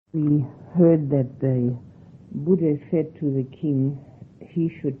We heard that the Buddha said to the king he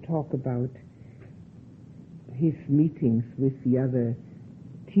should talk about his meetings with the other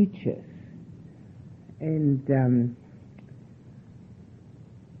teachers. And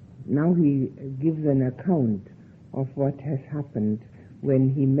now he gives an account of what has happened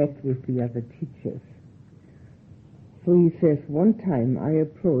when he met with the other teachers. So he says, one time I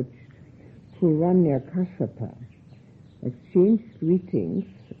approached Ayya Khema, exchanged greetings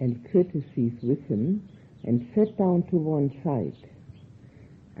and courtesies with him, and sat down to one side.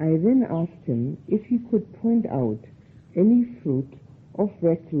 I then asked him if he could point out any fruit of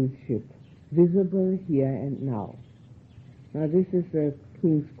recluseship visible here and now. Now this is the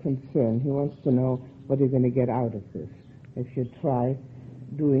king's concern. He wants to know what you're going to get out of this if you try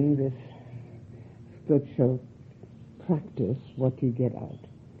doing this spiritual practice, what you get out.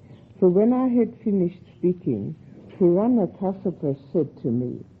 So when I had finished speaking, Ayya Khema said to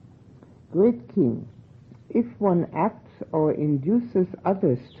me, "Great king, if one acts or induces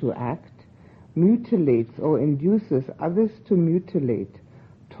others to act, mutilates or induces others to mutilate,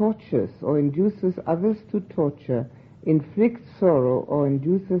 tortures or induces others to torture, inflicts sorrow or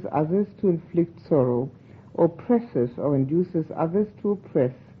induces others to inflict sorrow, oppresses or induces others to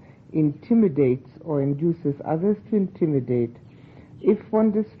oppress, intimidates or induces others to intimidate, if one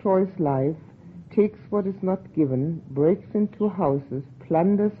destroys life, takes what is not given, breaks into houses,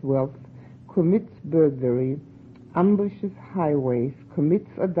 plunders wealth, commits burglary, ambushes highways, commits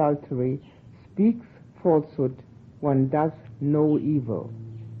adultery, speaks falsehood, one does no evil.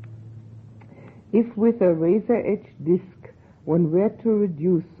 If with a razor-edged disc one were to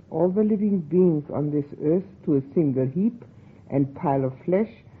reduce all the living beings on this earth to a single heap and pile of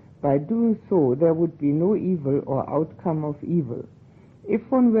flesh, by doing so there would be no evil or outcome of evil. If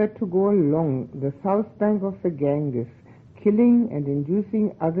one were to go along the south bank of the Ganges, killing and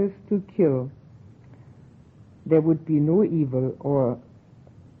inducing others to kill, there would be no evil or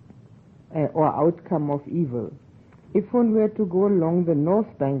outcome of evil. If one were to go along the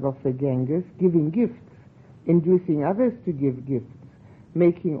north bank of the Ganges, giving gifts, inducing others to give gifts,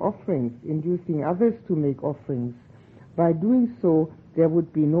 making offerings, inducing others to make offerings, by doing so there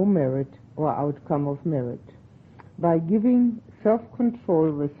would be no merit or outcome of merit. By giving self-control,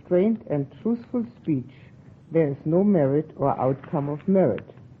 restraint, and truthful speech, there is no merit or outcome of merit."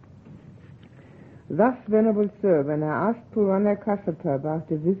 Thus, Venerable Sir, when I asked Ayya Khema about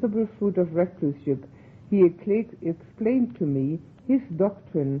the visible fruit of recluseship, he explained to me his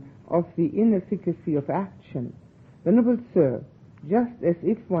doctrine of the inefficacy of action. Venerable Sir, just as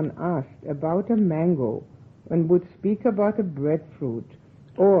if one asked about a mango, one would speak about a breadfruit,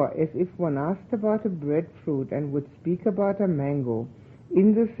 or as if one asked about a breadfruit and would speak about a mango,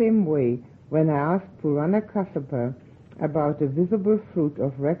 in the same way, when I asked Ayya Khema about the visible fruit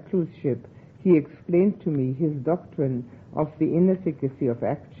of recluseship, he explained to me his doctrine of the inefficacy of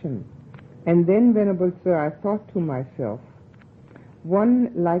action. And then, Venerable Sir, I thought to myself,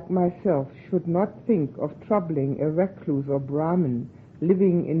 one like myself should not think of troubling a recluse or Brahmin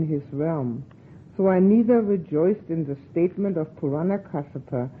living in his realm. So I neither rejoiced in the statement of Ayya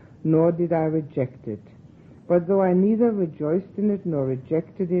Khema, nor did I reject it. But though I neither rejoiced in it nor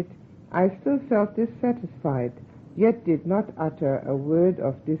rejected it, I still felt dissatisfied, yet did not utter a word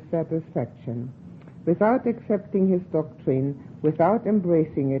of dissatisfaction. Without accepting his doctrine, without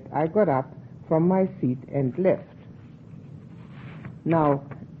embracing it, I got up from my seat and left. Now,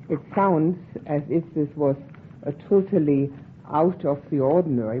 it sounds as if this was a totally out of the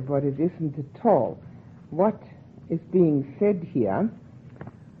ordinary, but it isn't at all. What is being said here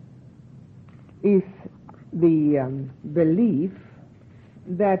is the belief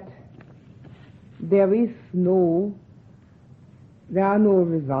that there are no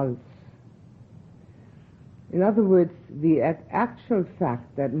results. In other words, the actual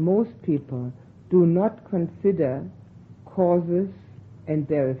fact that most people do not consider causes and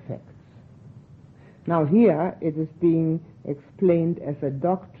their effects. Now here it is being explained as a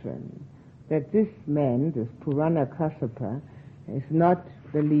doctrine that this man, this Ayya Khema, is not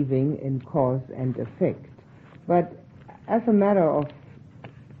believing in cause and effect. But as a matter of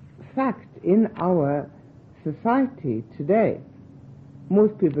fact, in our society today,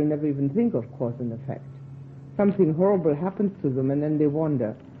 most people never even think of cause and effect. Something horrible happens to them and then they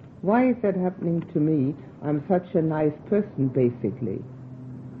wonder, why is that happening to me? I'm such a nice person, basically.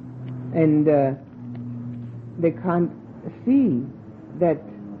 And they can't see that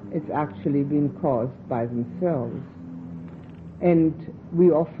it's actually been caused by themselves. And we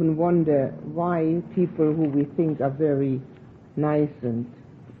often wonder why people who we think are very nice and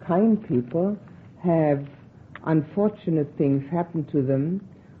kind people have unfortunate things happen to them,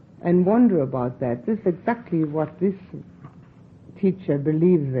 and wonder about that. This is exactly what this teacher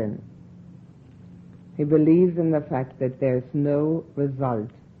believes in. He believes in the fact that there is no result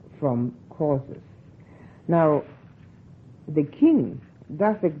from causes. Now, the king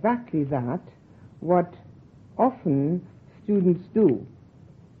does exactly that, what often students do.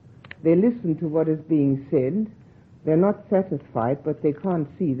 They listen to what is being said, they're not satisfied, but they can't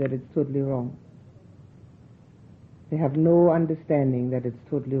see that it's totally wrong. They have no understanding that it's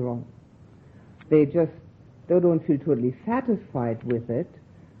totally wrong. They don't feel totally satisfied with it,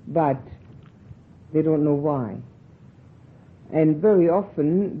 but they don't know why. And very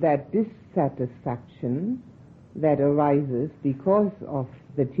often that dissatisfaction that arises because of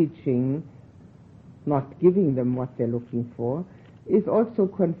the teaching not giving them what they're looking for is also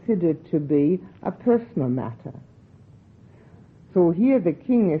considered to be a personal matter. So here the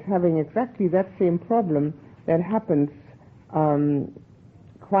king is having exactly that same problem that happens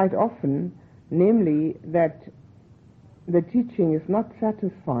quite often, namely that the teaching is not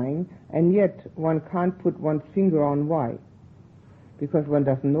satisfying, and yet one can't put one's finger on why, because one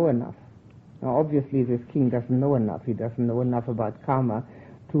doesn't know enough. Now obviously this king doesn't know enough. He doesn't know enough about karma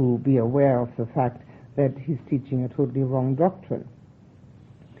to be aware of the fact that he's teaching a totally wrong doctrine.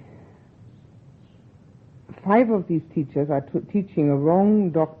 5 of these teachers are teaching a wrong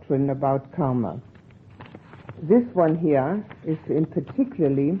doctrine about karma. This one here is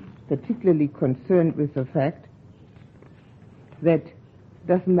particularly concerned with the fact that it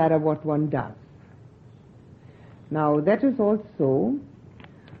doesn't matter what one does. Now that is also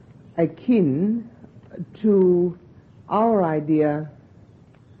akin to our idea,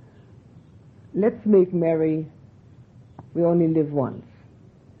 let's make merry, we only live once.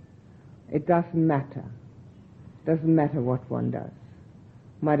 It doesn't matter. Doesn't matter what one does.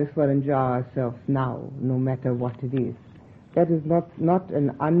 Might as well enjoy ourselves now, no matter what it is. That is not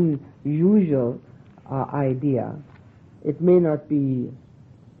an unusual idea. It may not be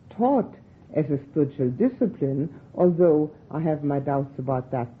taught as a spiritual discipline, although I have my doubts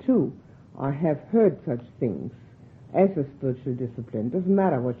about that too. I have heard such things as a spiritual discipline. Doesn't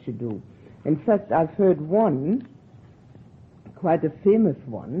matter what you do. In fact, I've heard one, quite a famous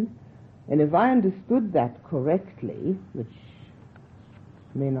one, and if I understood that correctly, which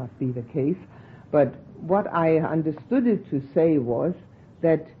may not be the case, but what I understood it to say was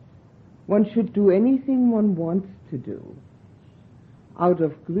that one should do anything one wants to do. Out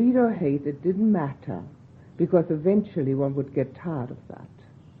of greed or hate, it didn't matter, because eventually one would get tired of that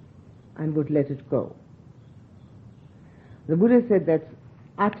and would let it go. The Buddha said that's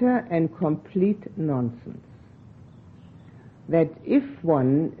utter and complete nonsense. That if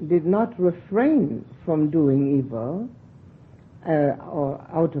one did not refrain from doing evil, or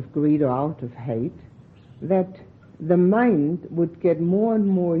out of greed or out of hate, that the mind would get more and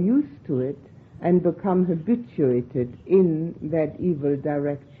more used to it and become habituated in that evil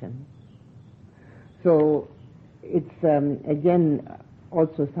direction. So it's again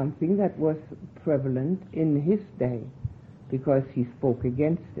also something that was prevalent in his day, because he spoke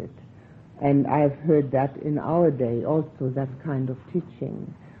against it. And I've heard that in our day also, that kind of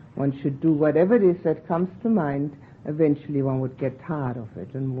teaching. One should do whatever it is that comes to mind. Eventually one would get tired of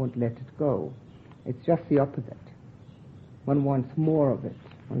it and won't let it go. It's just the opposite. One wants more of it.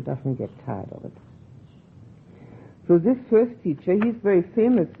 One doesn't get tired of it. So this first teacher, he's very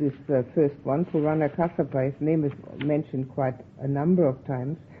famous, this first one, Purana Kassapa. His name is mentioned quite a number of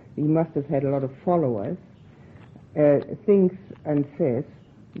times. He must have had a lot of followers. Thinks and says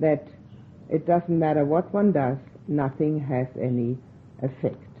that it doesn't matter what one does, nothing has any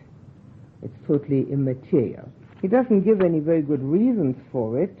effect. It's totally immaterial. He doesn't give any very good reasons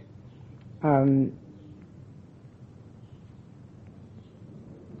for it.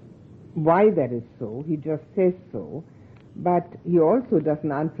 Why that is so, he just says so, but he also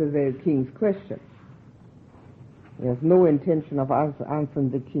doesn't answer the king's question. He has no intention of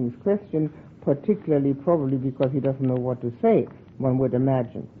answering the king's question, particularly probably because he doesn't know what to say, one would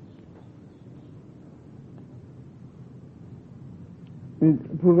imagine.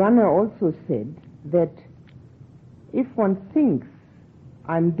 And Purana also said that if one thinks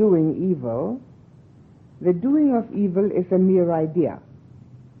I'm doing evil, the doing of evil is a mere idea.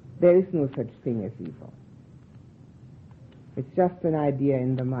 There is no such thing as evil. It's just an idea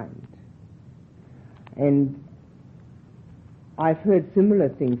in the mind. And I've heard similar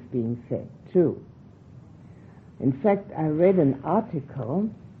things being said too. In fact, I read an article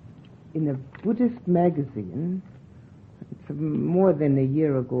in a Buddhist magazine. It's more than a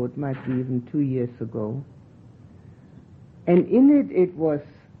year ago, it might be even 2 years ago. And in it was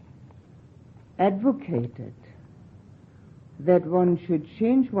advocated that one should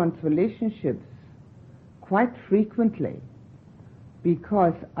change one's relationships quite frequently,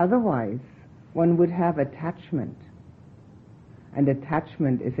 because otherwise one would have attachment, and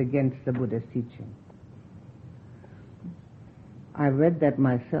attachment is against the Buddha's teaching. I read that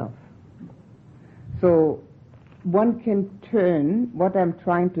myself. So one can turn, what I'm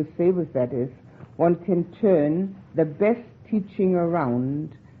trying to say with that is, one can turn the best teaching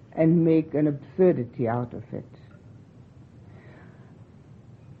around and make an absurdity out of it.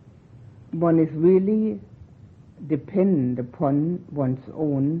 One is really dependent upon one's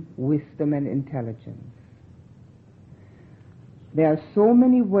own wisdom and intelligence. There are so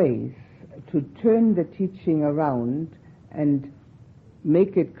many ways to turn the teaching around and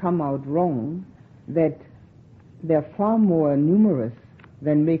make it come out wrong that they're far more numerous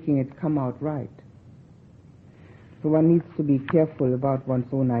than making it come out right. So one needs to be careful about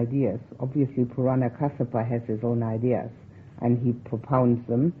one's own ideas. Obviously, Purana Kassapa has his own ideas, and he propounds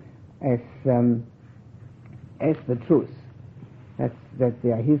them as the truth. That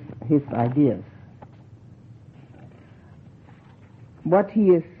they are his ideas. What he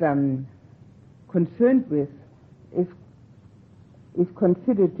is concerned with is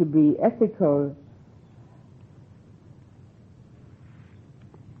considered to be ethical,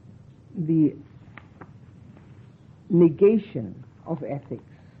 the negation of ethics,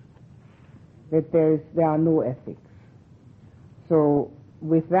 that there are no ethics. So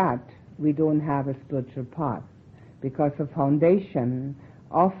with that, we don't have a spiritual path, because the foundation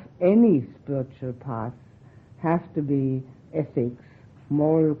of any spiritual path has to be ethics,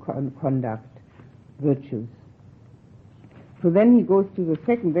 moral conduct, virtues. So then he goes to the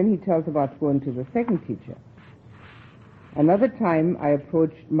second, then he tells about going to the second teacher. Another time I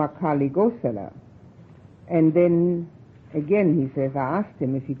approached Makali Gosala, and then again he says, I asked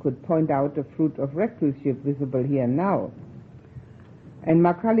him if he could point out a fruit of recluseship visible here and now. And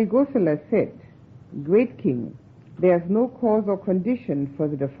Makali Gosala said, Great King, there is no cause or condition for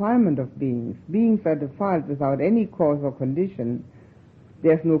the defilement of beings. Beings are defiled without any cause or condition.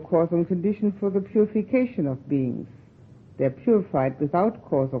 There is no cause or condition for the purification of beings. They are purified without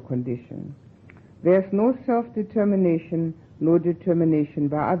cause or condition. There is no self-determination, no determination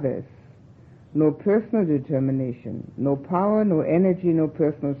by others, no personal determination, no power, no energy, no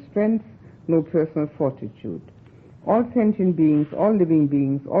personal strength, no personal fortitude. All sentient beings, all living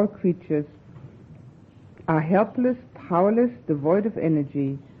beings, all creatures are helpless, powerless, devoid of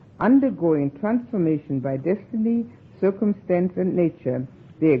energy, undergoing transformation by destiny, circumstance, and nature.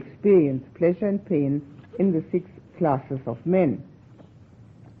 They experience pleasure and pain in the 6 classes of men.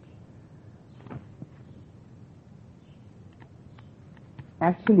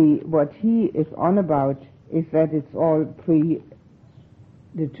 Actually, what he is on about is that it's all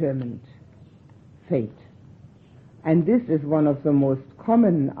predetermined fate. And this is one of the most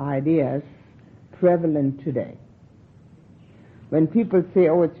common ideas prevalent today. When people say,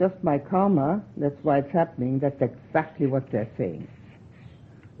 oh, it's just my karma, that's why it's happening, that's exactly what they're saying.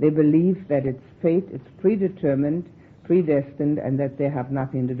 They believe that it's fate, it's predetermined, predestined, and that they have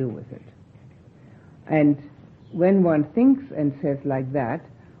nothing to do with it. And when one thinks and says like that,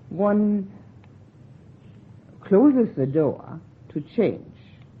 one closes the door to change.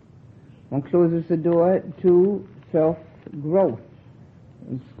 One closes the door to self-growth.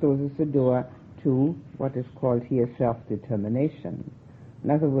 It closes the door to what is called here self-determination.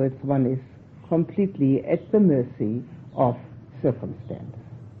 In other words, one is completely at the mercy of circumstance.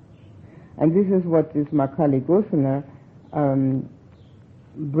 And this is what this Makali Gosala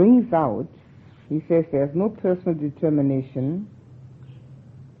brings out. He says there's no personal determination,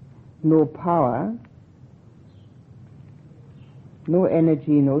 no power, no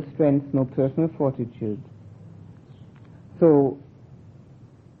energy, no strength, no personal fortitude. So,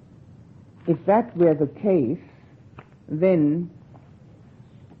 if that were the case, then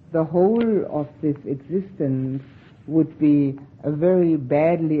the whole of this existence would be a very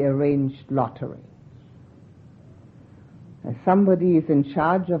badly arranged lottery. And somebody is in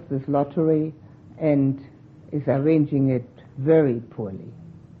charge of this lottery and is arranging it very poorly.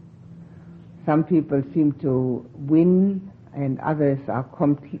 Some people seem to win and others are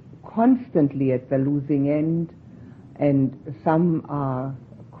constantly at the losing end, and some are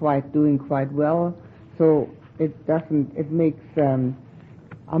doing quite well. So it makes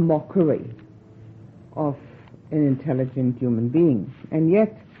a mockery of an intelligent human being. And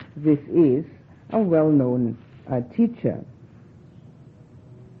yet this is a well-known teacher.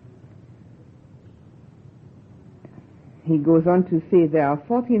 He goes on to say there are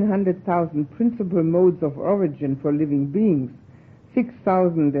 1,400,000 principal modes of origin for living beings,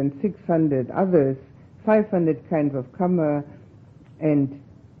 6,600 others 500 kinds of kamma, and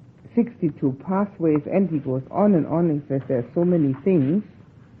 62 pathways, and he goes on and on. He says there are so many things.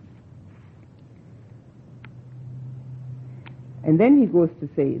 And then he goes to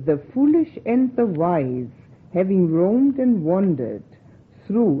say, the foolish and the wise, having roamed and wandered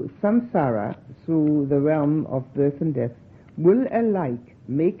through samsara, through the realm of birth and death, will alike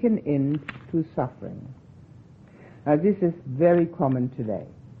make an end to suffering. Now this is very common today.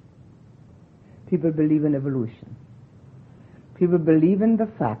 People believe in evolution. People believe in the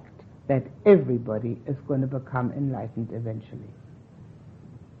fact that everybody is going to become enlightened eventually.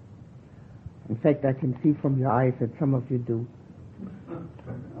 In fact, I can see from your eyes that some of you do.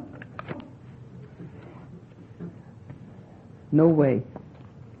 No way.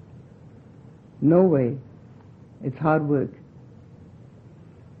 No way. It's hard work.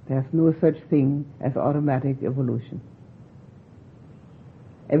 There's no such thing as automatic evolution.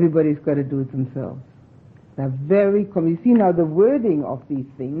 Everybody's got to do it themselves. They're very you see now the wording of these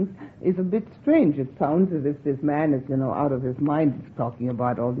things is a bit strange. It sounds as if this man is, out of his mind. He's talking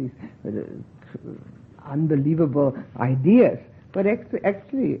about all these unbelievable ideas. But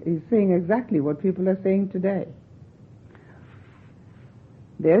actually, he's saying exactly what people are saying today.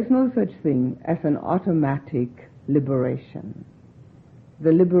 There's no such thing as an automatic liberation.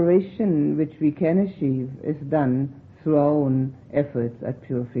 The liberation which we can achieve is done through our own efforts at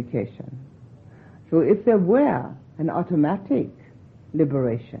purification. So if there were an automatic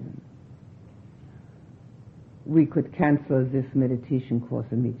liberation, we could cancel this meditation course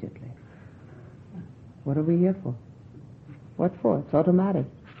immediately. What are we here for? What for? It's automatic.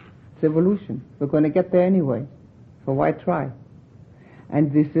 It's evolution. We're going to get there anyway. So why try?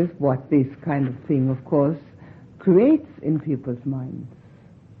 And this is what this kind of thing, of course, creates in people's minds.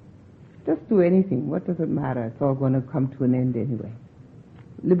 Just do anything. What does it matter? It's all going to come to an end anyway.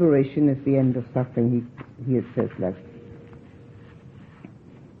 Liberation is the end of suffering, he says that.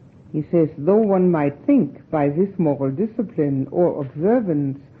 He says, though one might think by this moral discipline or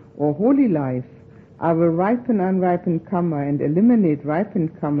observance or holy life, I will ripen unripened kamma and eliminate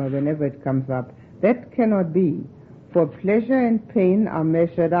ripened kamma whenever it comes up, that cannot be, for pleasure and pain are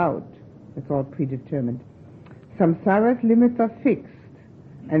measured out. It's all predetermined. Samsara's limits are fixed,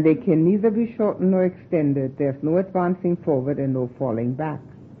 and they can neither be shortened nor extended. There's no advancing forward and no falling back.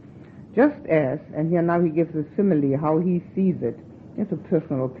 Just as, and here now he gives a simile, how he sees it. It's a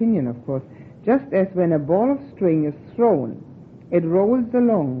personal opinion, of course. Just as when a ball of string is thrown, it rolls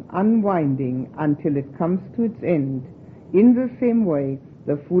along, unwinding, until it comes to its end. In the same way,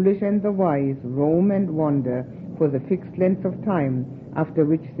 the foolish and the wise roam and wander for the fixed length of time, after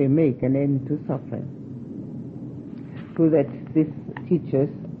which they make an end to suffering. So that's this teacher's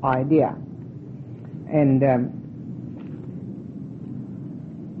idea. And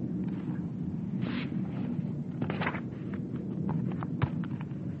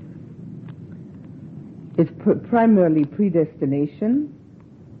it's primarily predestination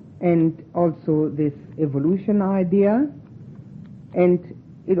and also this evolution idea. And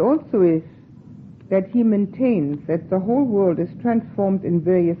it also is that he maintains that the whole world is transformed in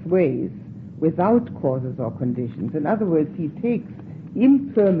various ways without causes or conditions. In other words, he takes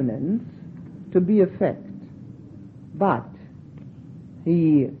impermanence to be a fact, but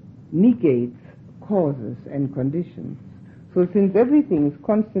he negates causes and conditions. So since everything is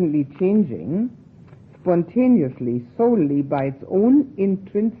constantly changing, spontaneously, solely by its own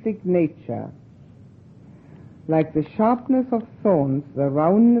intrinsic nature, like the sharpness of thorns, the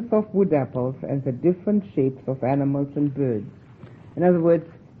roundness of wood apples, and the different shapes of animals and birds. In other words,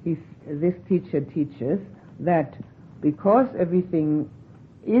 this teacher teaches that because everything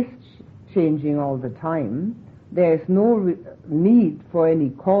is changing all the time, there is no need for any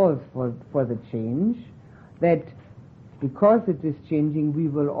cause for the change, that because it is changing, we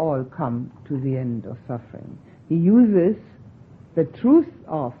will all come to the end of suffering. He uses the truth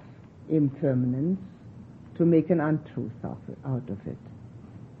of impermanence to make an untruth out of it.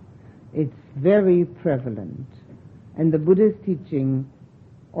 It's very prevalent. And the Buddha's teaching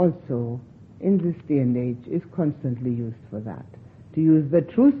also, in this day and age, is constantly used for that. To use the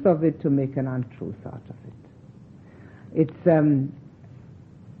truth of it to make an untruth out of it. It's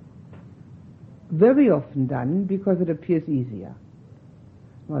very often done because it appears easier.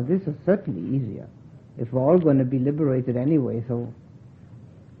 Well, this is certainly easier. If we're all going to be liberated anyway, so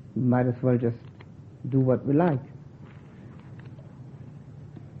we might as well just do what we like.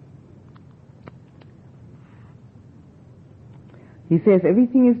 He says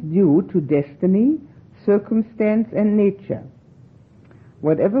everything is due to destiny, circumstance, and nature.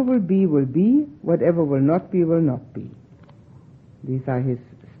 Whatever will be, whatever will not be, will not be. These are his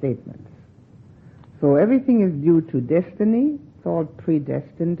statements. So everything is due to destiny. It's all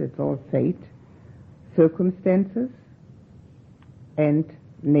predestined. It's all fate, circumstances, and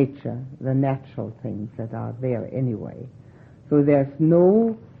nature, the natural things that are there anyway. So there's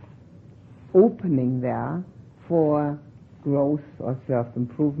no opening there for growth or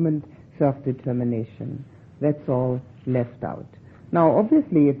self-improvement, self-determination. That's all left out. Now,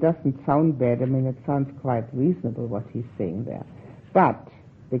 obviously, it doesn't sound bad. I mean, it sounds quite reasonable what he's saying there. But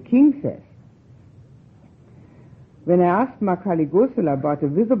the king says, when I asked Makali Gosala about the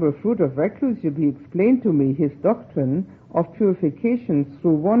visible fruit of reclusive, he explained to me his doctrine of purification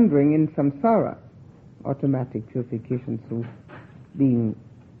through wandering in samsara, automatic purification through being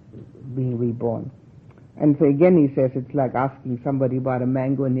reborn. And so again he says it's like asking somebody about a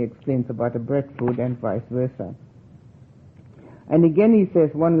mango and he explains about a breadfruit and vice versa. And again he says,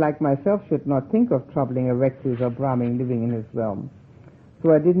 one like myself should not think of troubling a recluse or Brahmin living in his realm.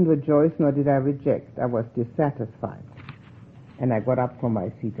 So I didn't rejoice nor did I reject. I was dissatisfied. And I got up from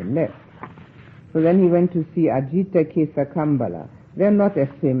my seat and left. So then he went to see Ajita Kesa Kambala. They're not as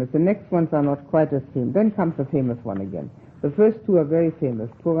famous. The next ones are not quite as famous. Then comes the famous one again. The first two are very famous.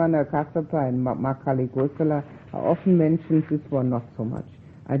 Purana Kassapa and Makali Gosala are often mentioned. This one not so much.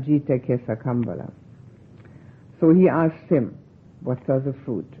 Ajita Kesa Kambala. So he asks him, what are the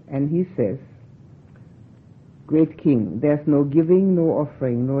fruit? And he says, Great King, there's no giving, no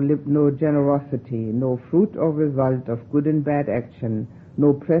offering, no generosity, no fruit or result of good and bad action,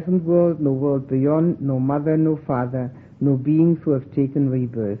 no present world, no world beyond, no mother, no father, no beings who have taken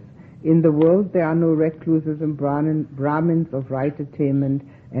rebirth. In the world there are no recluses and Brahmins of right attainment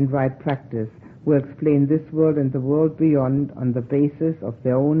and right practice who explain this world and the world beyond on the basis of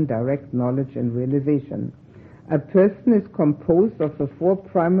their own direct knowledge and realization. A person is composed of the four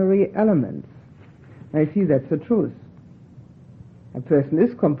primary elements. I see that's the truth. A person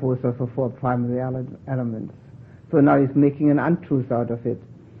is composed of the four primary elements. So now he's making an untruth out of it.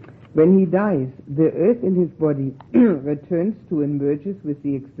 When he dies, the earth in his body returns to and merges with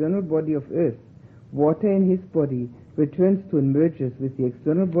the external body of earth. Water in his body returns to and merges with the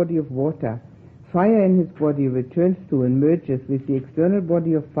external body of water. Fire in his body returns to and merges with the external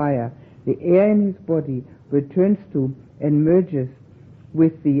body of fire. The air in his body returns to and merges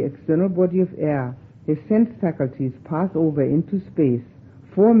with the external body of air. His sense faculties pass over into space.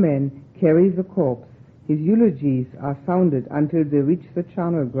 4 men carry the corpse. His eulogies are sounded until they reach the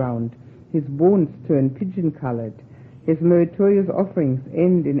charnel ground. His bones turn pigeon-colored. His meritorious offerings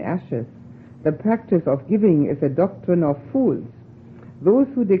end in ashes. The practice of giving is a doctrine of fools. Those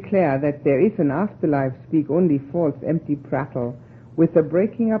who declare that there is an afterlife speak only false, empty prattle. With the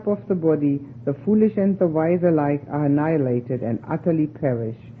breaking up of the body, the foolish and the wise alike are annihilated and utterly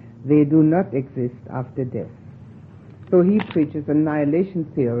perish. They do not exist after death. So he preaches annihilation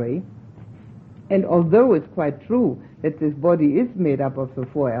theory. And although it's quite true that this body is made up of the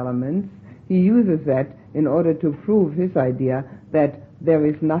 4 elements, he uses that in order to prove his idea that there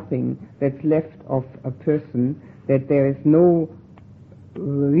is nothing that's left of a person, that there is no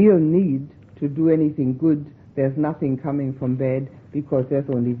real need to do anything good, there's nothing coming from bad, because there's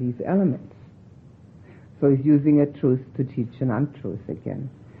only these elements. So he's using a truth to teach an untruth again.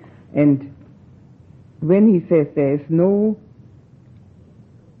 And when he says there is no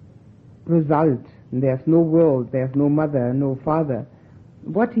result, there's no world, there's no mother, no father,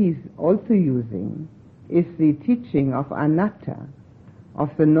 what he's also using is the teaching of anatta, of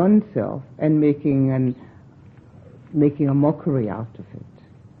the non-self, and making a mockery out of it.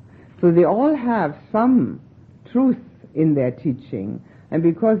 So they all have some truth in their teaching, and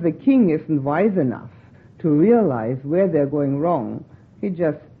because the king isn't wise enough to realize where they're going wrong, he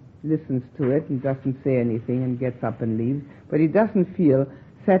just listens to it and doesn't say anything and gets up and leaves, but he doesn't feel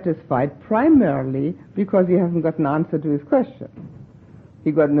satisfied primarily because he hasn't got an answer to his question.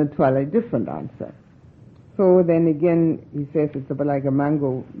 He got an entirely different answer. So then again he says it's about like a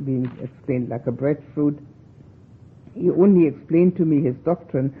mango being explained like a breadfruit. He only explained to me his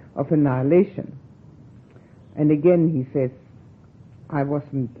doctrine of annihilation. And again he says, I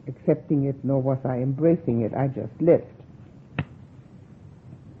wasn't accepting it, nor was I embracing it, I just left.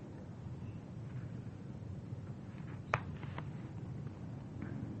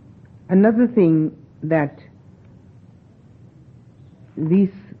 Another thing that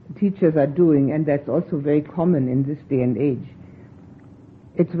these teachers are doing, and that's also very common in this day and age,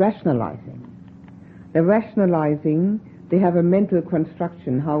 it's rationalizing. They're rationalizing, they have a mental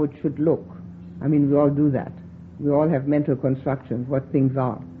construction how it should look. I mean, we all do that. We all have mental constructions, what things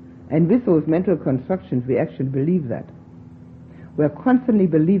are. And with those mental constructions, we actually believe that. We're constantly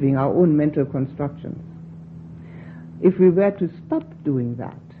believing our own mental constructions. If we were to stop doing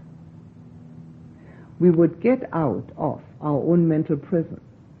that, we would get out of our own mental prison.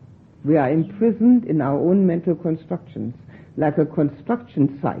 We are imprisoned in our own mental constructions, like a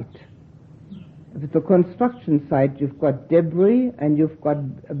construction site. If it's a construction site, you've got debris and you've got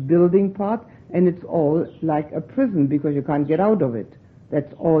a building part, and it's all like a prison because you can't get out of it.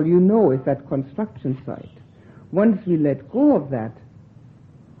 That's all you know is that construction site. Once we let go of that,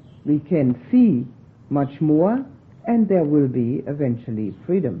 we can see much more, and there will be eventually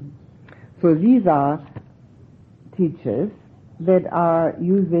freedom. So these are teachers that are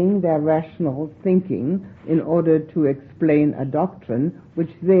using their rational thinking in order to explain a doctrine which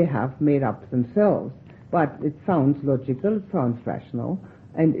they have made up themselves. But it sounds logical, it sounds rational,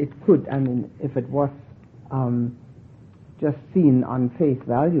 and it could, I mean, if it was just seen on face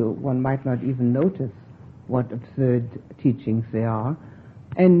value, one might not even notice what absurd teachings they are,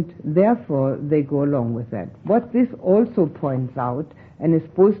 and therefore they go along with that. What this also points out, and is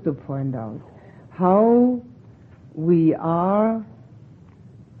supposed to point out, how we are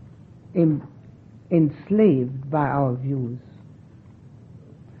enslaved by our views.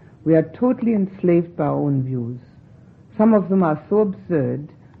 We are totally enslaved by our own views. Some of them are so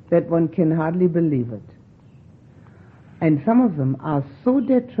absurd that one can hardly believe it. And some of them are so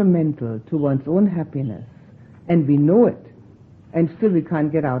detrimental to one's own happiness, and we know it, and still we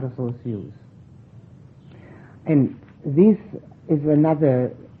can't get out of those views. And this is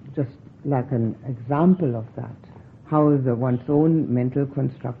another, just like an example of that, how one's own mental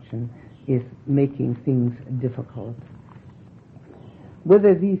construction is making things difficult.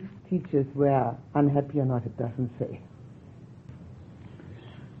 Whether these teachers were unhappy or not, it doesn't say.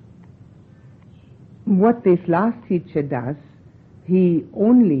 What this last teacher does, he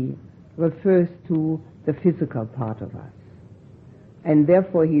only refers to the physical part of us. And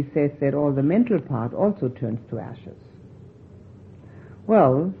therefore he says that all the mental part also turns to ashes.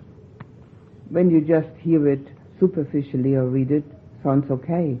 Well, when you just hear it superficially or read it, sounds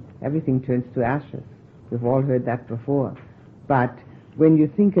okay. Everything turns to ashes. We've all heard that before. But when you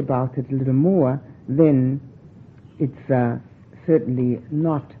think about it a little more, then it's certainly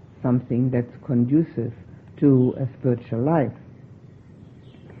not something that's conducive to a spiritual life.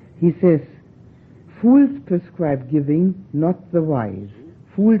 He says, fools prescribe giving, not the wise.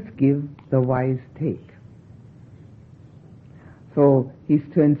 Fools give, the wise take. So he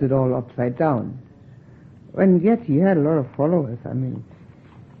turns it all upside down. And yet he had a lot of followers. I mean,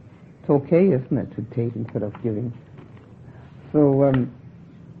 it's okay, isn't it, to take instead of giving? So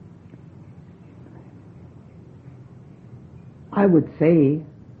I would say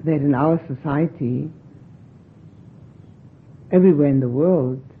that in our society, everywhere in the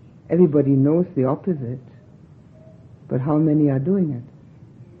world, everybody knows the opposite, but how many are doing it?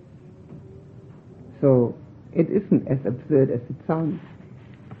 So it isn't as absurd as it sounds.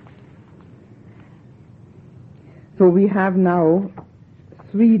 So we have now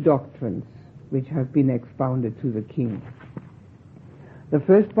 3 doctrines which have been expounded to the king. The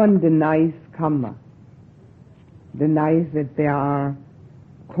first one denies kamma, denies that there are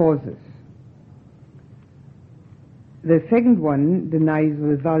causes. The second one denies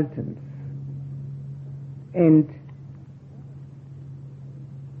resultance. And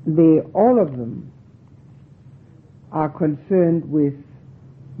all of them are concerned with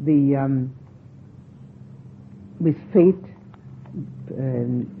with fate,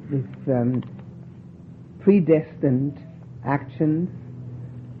 with predestined actions,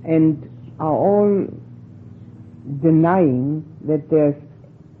 and are all denying that there's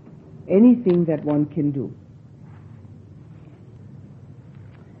anything that one can do.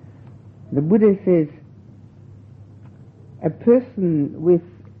 The Buddha says, a person with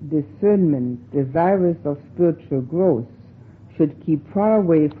discernment, desirous of spiritual growth, should keep far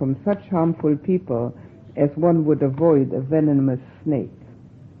away from such harmful people as one would avoid a venomous snake.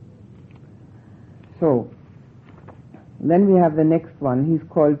 So, then we have the next one. He's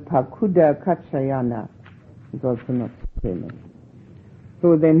called Pakuda Kachayana. He's also not famous.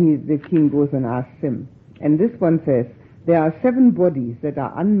 So then the king goes and asks him. And this one says, there are 7 bodies that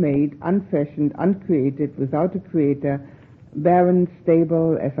are unmade, unfashioned, uncreated, without a creator, barren,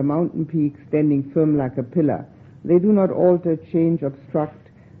 stable as a mountain peak, standing firm like a pillar. They do not alter, change, obstruct.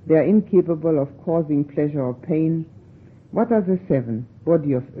 They are incapable of causing pleasure or pain. What are the 7?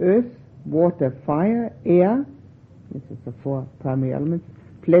 Body of earth, water, fire, air. This is the 4 primary elements.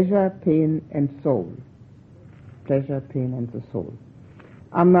 Pleasure, pain, and soul. Pleasure, pain, and the soul.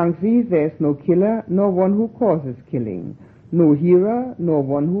 Among these there is no killer, nor one who causes killing, no hearer, nor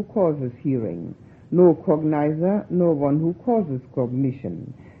one who causes hearing, no cognizer, nor one who causes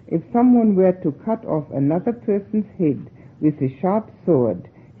cognition. If someone were to cut off another person's head with a sharp sword,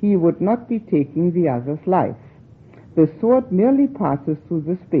 he would not be taking the other's life. The sword merely passes through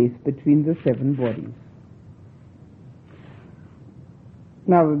the space between the 7 bodies.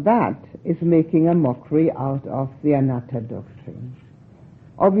 Now that is making a mockery out of the anatta doctrine.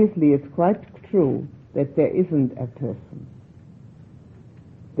 Obviously, it's quite true that there isn't a person.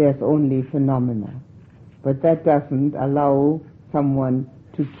 There's only phenomena. But that doesn't allow someone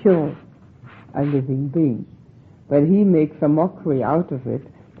to kill a living being. But he makes a mockery out of it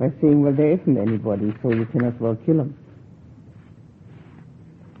by saying, well, there isn't anybody, so you can as well kill him.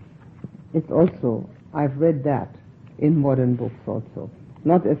 It's also, I've read that in modern books also.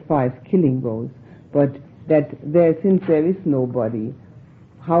 Not as far as killing goes, but that since there is nobody,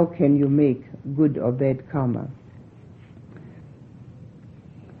 how can you make good or bad karma?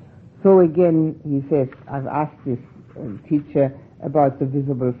 So again, he says, I've asked this teacher about the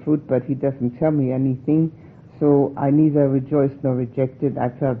visible fruit, but he doesn't tell me anything, so I neither rejoiced nor rejected. I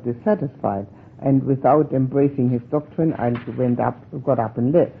felt dissatisfied, and without embracing his doctrine, I got up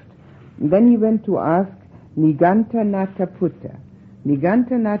and left. And then he went to ask Niganta Nataputta.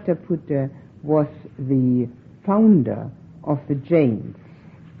 Niganta Nataputta was the founder of the Jains,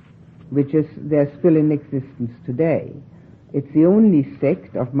 which is, they're still in existence today. It's the only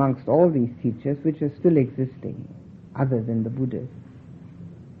sect amongst all these teachers which are still existing, other than the Buddhas.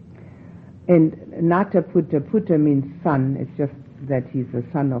 And Nataputta, Putta means son. It's just that he's the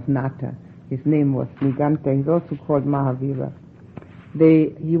son of Nata. His name was Niganta. He's also called Mahavira.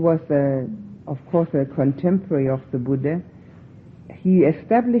 He was, of course, a contemporary of the Buddha. He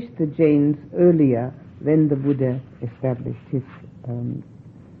established the Jains earlier than the Buddha established his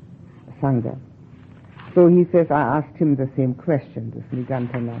Sangha. So he says, I asked him the same question, this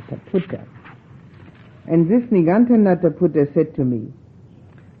Niganta Nataputta. And this Niganta Nataputta said to me,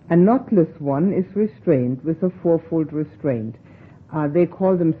 a knotless one is restrained with a 4-fold restraint. They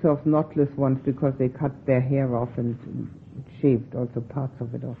call themselves knotless ones because they cut their hair off and shaved also parts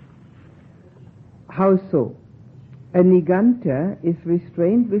of it off. How so? A Niganta is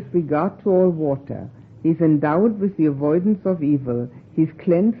restrained with regard to all water. He's endowed with the avoidance of evil. He's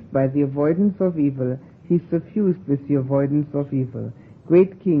cleansed by the avoidance of evil. He's suffused with the avoidance of evil.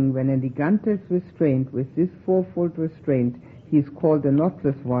 Great king, when a Niganta is restrained with this 4-fold restraint, he is called a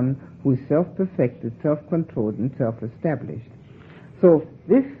knotless one who is self-perfected, self-controlled, and self-established. So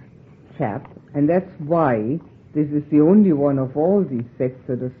this chap, and that's why this is the only one of all these sects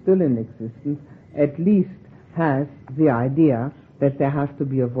that are still in existence, at least has the idea that there has to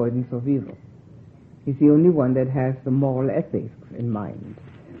be avoidance of evil. He's the only one that has the moral ethics in mind.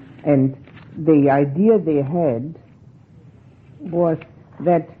 And the idea they had was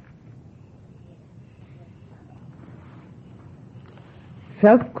that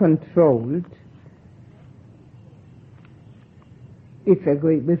self-controlled, it's a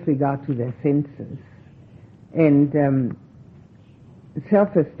great with regard to their senses, and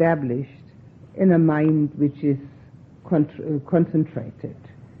self-established in a mind which is concentrated,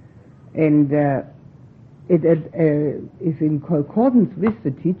 and it is in accordance with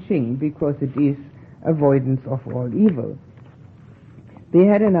the teaching because it is avoidance of all evil. They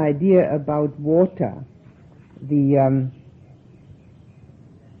had an idea about water.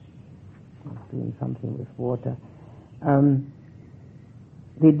 Doing something with water.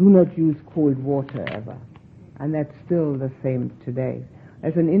 They do not use cold water ever, and that's still the same today.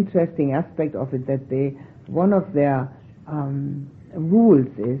 As an interesting aspect of it, that one of their rules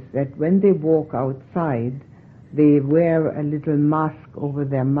is that when they walk outside, they wear a little mask over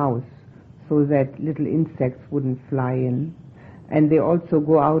their mouth so that little insects wouldn't fly in. And they also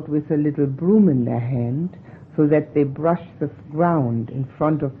go out with a little broom in their hand so that they brush the ground in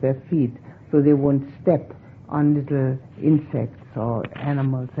front of their feet so they won't step on little insects or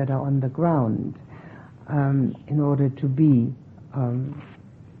animals that are on the ground in order to be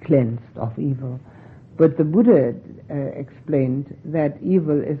cleansed of evil. But the Buddha explained that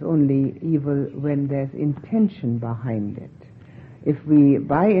evil is only evil when there's intention behind it. If we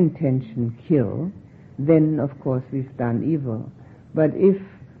by intention kill, then of course we've done evil. But if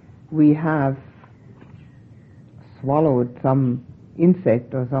we have swallowed some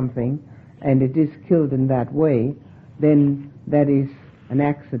insect or something and it is killed in that way, then that is an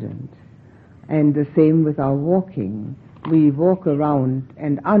accident. And the same with our walking. We walk around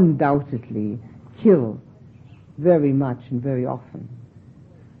and undoubtedly kill very much and very often,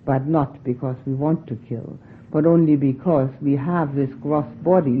 but not because we want to kill, but only because we have this gross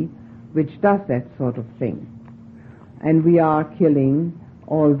body which does that sort of thing. And we are killing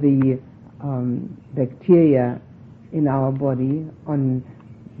all the bacteria in our body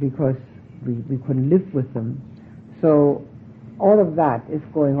because we couldn't live with them. So all of that is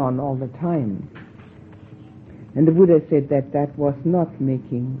going on all the time. And the Buddha said that that was not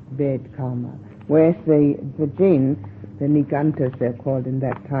making bad karma. Whereas the Jains, the Nigantas they're called in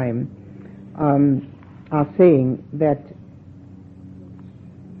that time, are saying that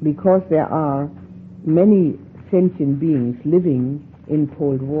because there are many sentient beings living in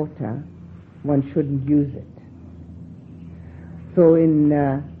cold water, one shouldn't use it. So in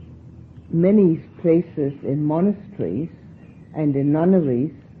many places in monasteries and in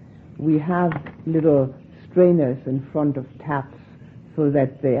nunneries, we have little strainers in front of taps so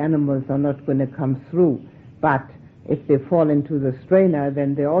that the animals are not going to come through. But if they fall into the strainer,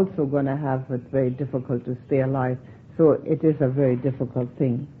 then they're also going to have it very difficult to stay alive. So it is a very difficult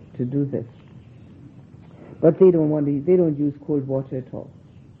thing to do this. But they don't use cold water at all.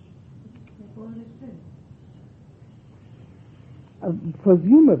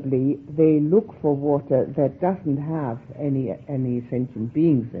 Presumably, they look for water that doesn't have any sentient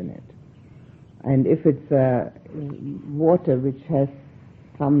beings in it. And if it's water which has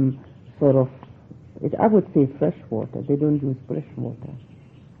some sort of, I would say fresh water. They don't use fresh water.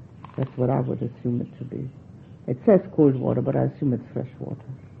 That's what I would assume it to be. It says cold water, but I assume it's fresh water.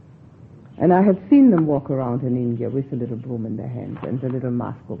 And I have seen them walk around in India with a little broom in their hands and a little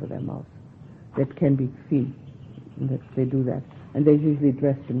mask over their mouth. That can be seen. That they do that. And they're usually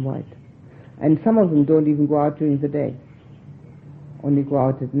dressed in white. And some of them don't even go out during the day. Only go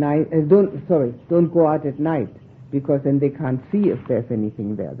out at night. Don't go out at night, because then they can't see if there's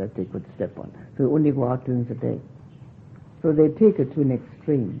anything there that they could step on. So they only go out during the day. So they take it to an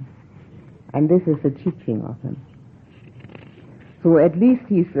extreme. And this is the teaching of him. So at least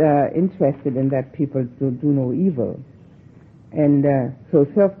he's interested in that people do no evil. And so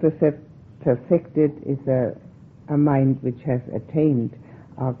self-perfected is a mind which has attained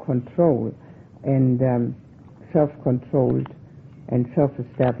control and self-controlled and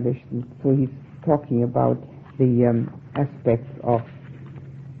self-established. And so he's talking about the aspects of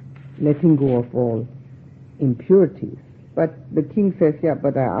letting go of all impurities. But the king says, yeah,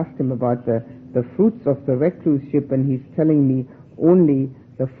 but I asked him about the fruits of the recluseship, and he's telling me only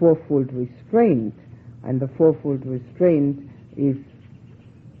the fourfold restraint. And the fourfold restraint is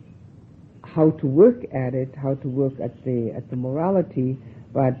how to work at it, how to work at the morality,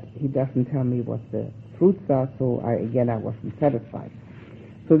 but he doesn't tell me what the fruits are, so I wasn't satisfied.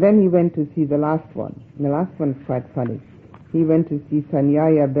 So then he went to see the last one. The last one is quite funny. He went to see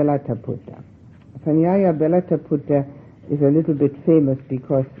Sanyaya Belataputta. Sanyaya Belataputta is a little bit famous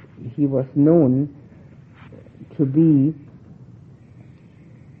because he was known to be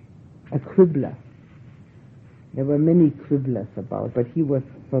a quibbler. There were many quibblers about, but he was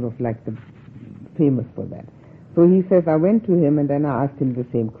sort of like the famous for that. So he says, I went to him and then I asked him the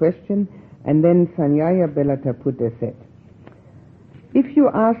same question, and then Sanyaya Belataputta said, if you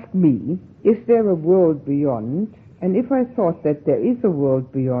ask me, is there a world beyond, and if I thought that there is a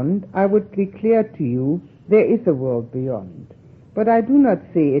world beyond, I would declare to you there is a world beyond. But I do not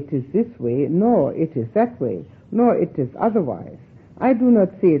say it is this way, nor it is that way, nor it is otherwise. I do not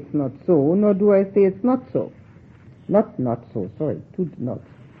say it's not so, nor do I say it's not so. Not so, sorry, two nots.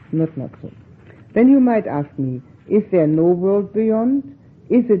 Not so. Then you might ask me, is there no world beyond?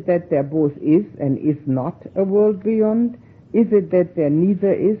 Is it that there both is and is not a world beyond? Is it that there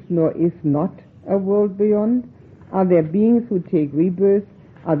neither is nor is not a world beyond? Are there beings who take rebirth?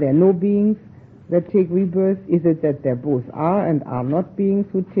 Are there no beings that take rebirth? Is it that there both are and are not beings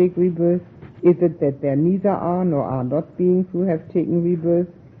who take rebirth? Is it that there neither are nor are not beings who have taken rebirth?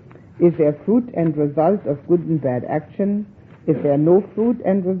 Is there fruit and result of good and bad action? Is there no fruit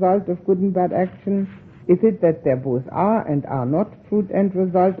and result of good and bad action? Is it that there both are and are not fruit and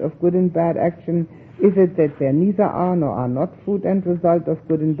result of good and bad action? Is it that there neither are nor are not fruit and result of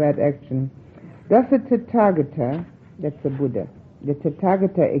good and bad action? Does the Tathagata, that's the Buddha, the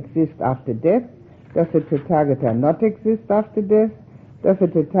Tathagata exist after death? Does the Tathagata not exist after death? Does the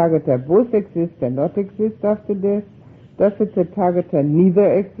Tathagata both exist and not exist after death? Does the Tathagata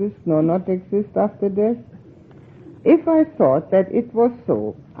neither exist nor not exist after death? If I thought that it was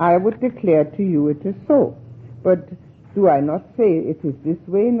so, I would declare to you it is so. But do I not say it is this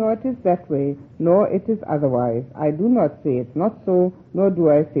way, nor it is that way, nor it is otherwise? I do not say it's not so, nor do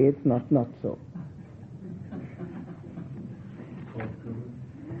I say it's not so.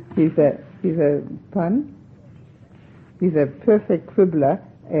 He's a pun. He's a perfect quibbler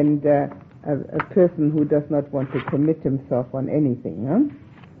and a person who does not want to commit himself on anything. Huh?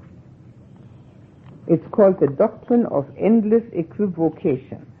 It's called the doctrine of endless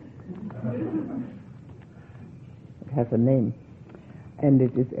equivocation. It has a name. And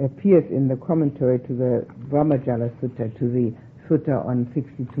it appears in the commentary to the Brahmajala Sutta, to the sutta on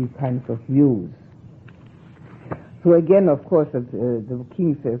 62 kinds of views. So again, of course, the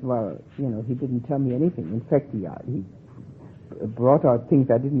king says, well, he didn't tell me anything. In fact, he brought out things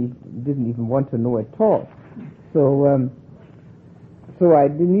I didn't even want to know at all. So I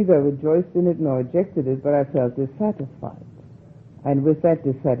neither rejoiced in it nor rejected it, but I felt dissatisfied. And with that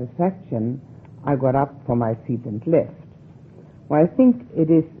dissatisfaction, I got up from my seat and left. Well, I think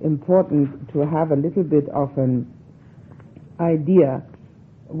it is important to have a little bit of an idea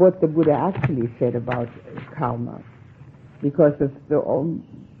what the Buddha actually said about karma. Because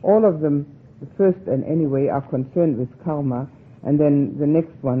all of them, the first and anyway, are concerned with karma, and then the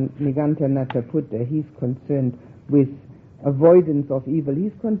next one, Niganta Nataputta, he's concerned with avoidance of evil.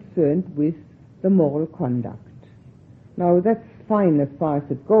 He's concerned with the moral conduct. Now that's fine as far as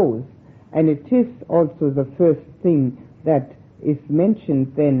it goes, and it is also the first thing that is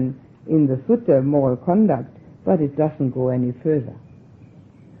mentioned then in the sutta, moral conduct, but it doesn't go any further.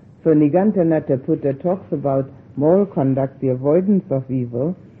 So Niganta Nataputta talks about moral conduct, the avoidance of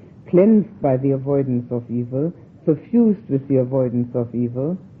evil, cleansed by the avoidance of evil, suffused with the avoidance of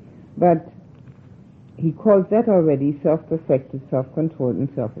evil, but he calls that already self-perfected, self-controlled, and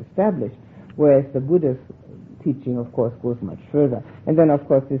self-established, whereas the Buddha's teaching, of course, goes much further. And then, of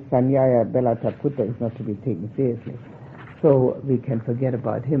course, this Sanyaya Belataputta is not to be taken seriously, so we can forget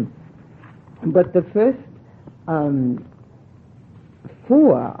about him. But the first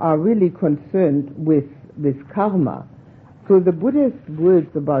four are really concerned with karma. So the Buddha's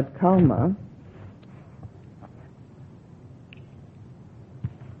words about karma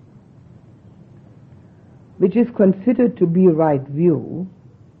which is considered to be right view,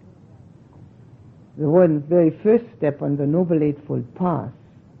 the one very first step on the Noble Eightfold Path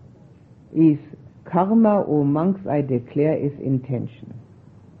is karma, O monks, I declare, is intention.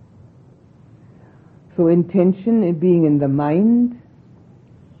 So intention being in the mind,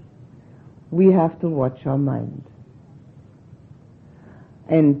 we have to watch our mind.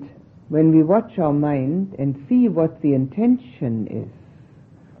 And when we watch our mind and see what the intention is,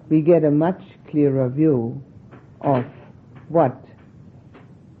 we get a much clearer view of what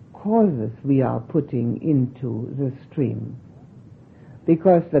causes we are putting into the stream.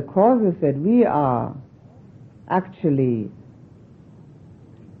 Because the causes that we are actually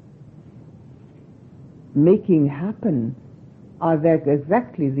making happen are that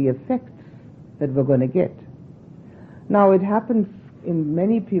exactly the effects that we're going to get. Now it happens in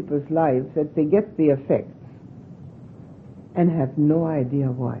many people's lives that they get the effects and have no idea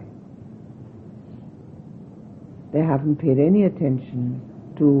why. They haven't paid any attention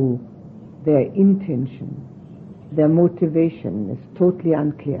to their intention. Their motivation is totally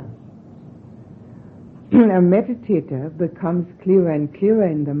unclear. A meditator becomes clearer and clearer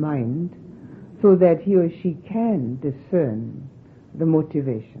in the mind so that he or she can discern the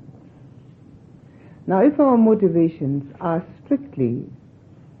motivations. Now, if our motivations are strictly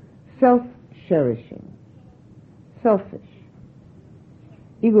self-cherishing, selfish,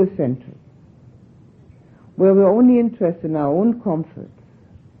 egocentric, where we're only interested in our own comforts,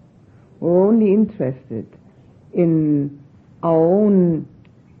 we're only interested in our own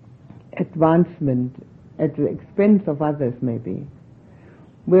advancement at the expense of others maybe,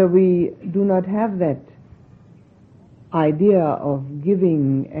 where we do not have that idea of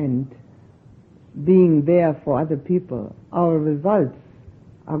giving and being there for other people, our results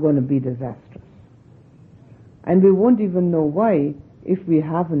are going to be disastrous. And we won't even know why if we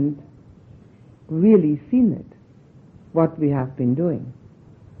haven't really seen it, what we have been doing.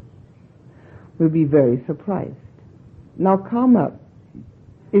 We'll be very surprised. Now, karma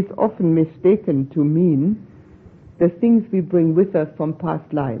is often mistaken to mean the things we bring with us from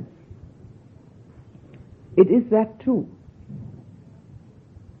past lives. It is that too,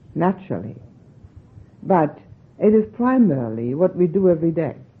 naturally. But it is primarily what we do every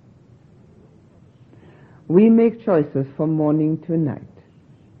day. We make choices from morning to night,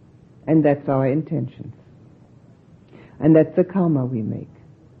 and that's our intentions. And that's the karma we make.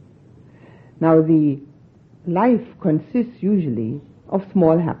 Now, the life consists usually of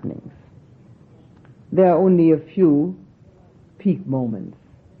small happenings. There are only a few peak moments,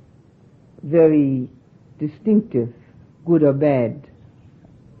 very distinctive, good or bad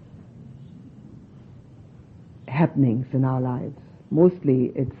happenings in our lives.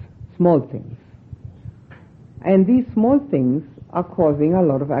 Mostly it's small things. And these small things are causing a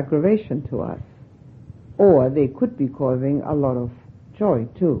lot of aggravation to us. Or they could be causing a lot of joy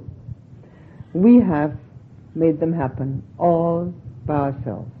too. We have made them happen all by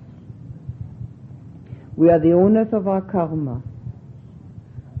ourselves. We are the owners of our karma.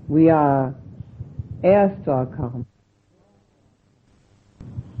 We are heirs to our karma.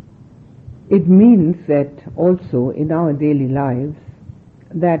 It means that also in our daily lives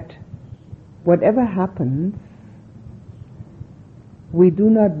that whatever happens, we do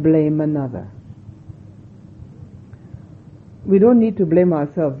not blame another. We don't need to blame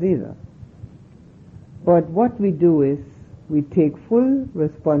ourselves either. But what we do is we take full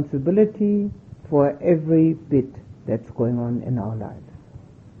responsibility for every bit that's going on in our lives,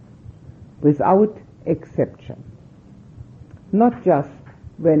 without exception. Not just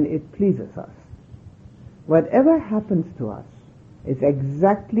when it pleases us. Whatever happens to us is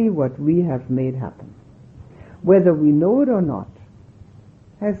exactly what we have made happen. Whether we know it or not,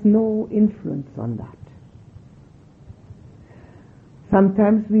 has no influence on that.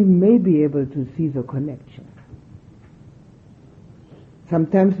 Sometimes we may be able to see the connection.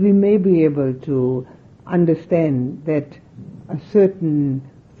 Sometimes we may be able to understand that a certain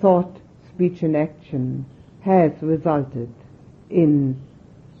thought, speech and action has resulted in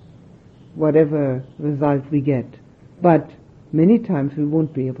whatever result we get. But many times we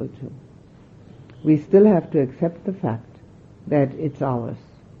won't be able to. We still have to accept the fact that it's ours,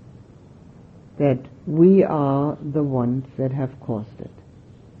 that we are the ones that have caused it.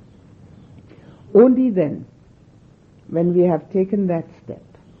 Only then, when we have taken that step,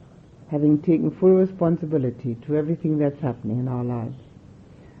 having taken full responsibility to everything that's happening in our lives,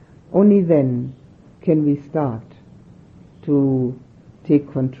 only then can we start to take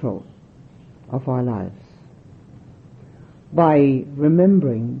control of our lives by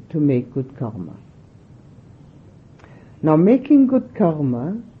remembering to make good karma. Now, making good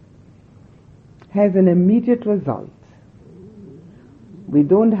karma has an immediate result. We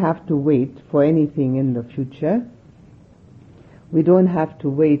don't have to wait for anything in the future. We don't have to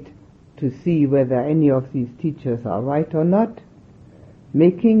wait to see whether any of these teachers are right or not.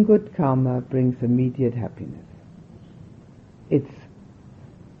 Making good karma brings immediate happiness.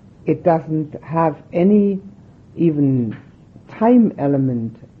 It doesn't have any even time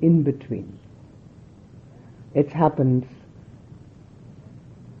element in between. It happens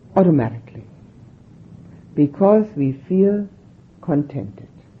automatically because we feel contented.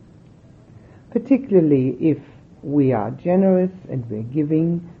 Particularly if we are generous and we're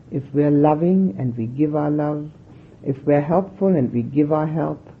giving, if we're loving and we give our love, if we're helpful and we give our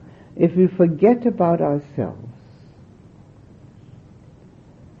help, if we forget about ourselves.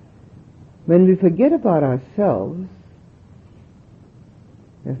 When we forget about ourselves,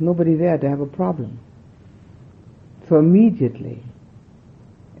 there's nobody there to have a problem. So immediately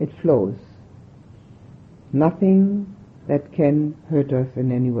it flows. Nothing that can hurt us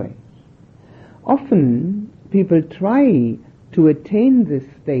in any way. Often people try to attain this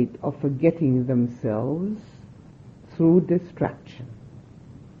state of forgetting themselves through distraction.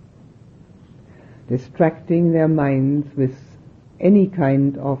 Distracting their minds with any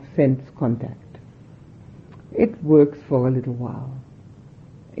kind of sense contact. It works for a little while.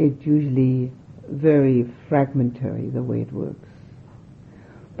 It's usually very fragmentary the way it works.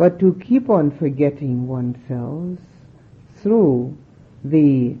 But to keep on forgetting oneself through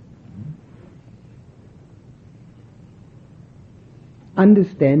the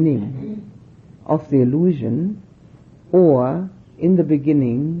understanding of the illusion, or in the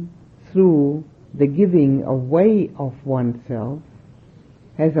beginning through the giving away of oneself,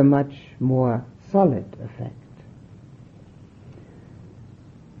 has a much more solid effect.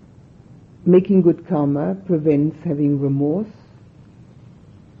 Making good karma prevents having remorse.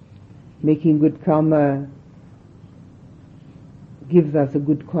 Making good karma gives us a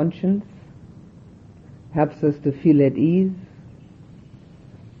good conscience, helps us to feel at ease,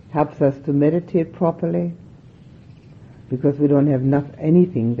 helps us to meditate properly, because we don't have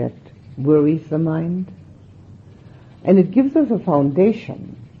anything that worries the mind. And it gives us a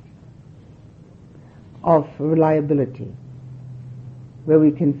foundation of reliability, where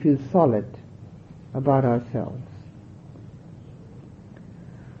we can feel solid about ourselves.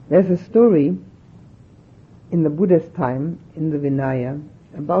 There's a story in the Buddha's time, in the Vinaya,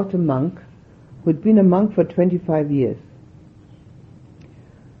 about a monk who'd been a monk for 25 years.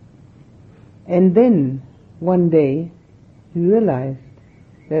 And then, one day, he realized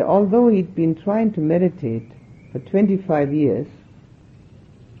that although he'd been trying to meditate for 25 years,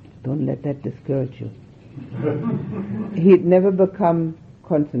 don't let that discourage you, he'd never become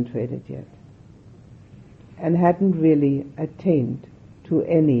concentrated yet, and hadn't really attained to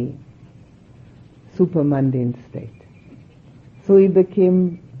any supermundane state. So he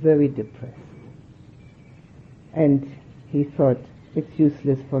became very depressed. And he thought, it's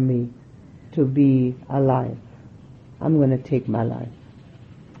useless for me to be alive. I'm going to take my life.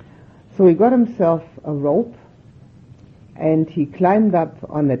 So he got himself a rope and he climbed up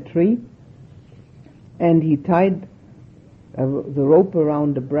on a tree And he tied the rope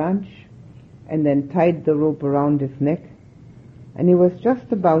around a branch and then tied the rope around his neck, and he was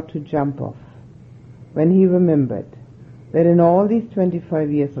just about to jump off when he remembered that in all these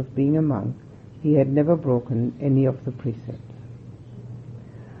 25 years of being a monk, he had never broken any of the precepts.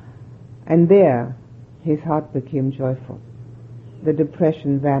 And there, his heart became joyful. The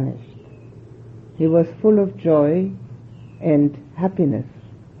depression vanished. He was full of joy and happiness.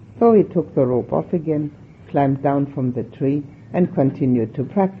 So he took the rope off again, climbed down from the tree, and continued to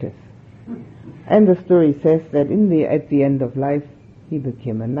practice. And the story says that at the end of life, he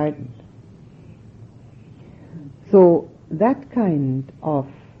became enlightened. So that kind of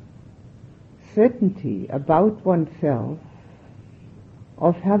certainty about oneself,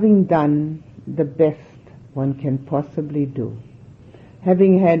 of having done the best one can possibly do,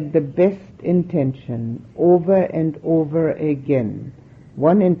 having had the best intention over and over again.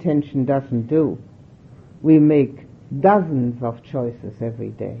 One intention doesn't do. We make dozens of choices every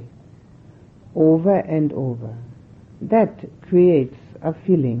day, over and over. That creates a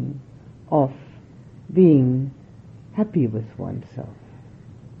feeling of being happy with oneself.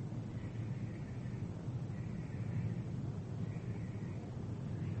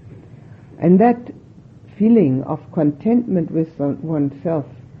 And that feeling of contentment with oneself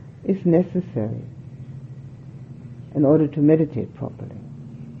is necessary in order to meditate properly.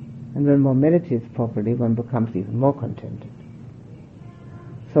 And when one meditates properly, one becomes even more contented.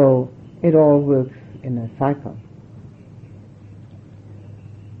 So it all works in a cycle.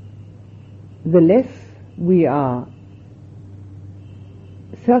 The less we are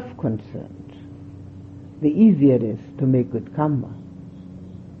self-concerned, the easier it is to make good kamma.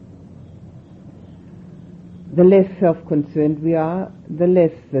 The less self-concerned we are, the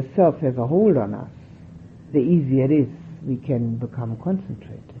less the self has a hold on us, the easier it is we can become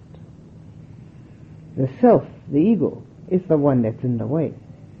concentrated. The self, the ego, is the one that's in the way.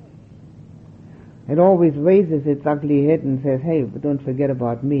 It always raises its ugly head and says, hey, but don't forget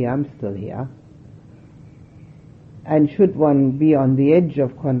about me, I'm still here. And should one be on the edge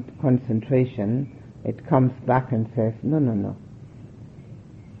of concentration, it comes back and says, no,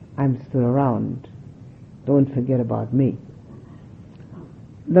 I'm still around. Don't forget about me.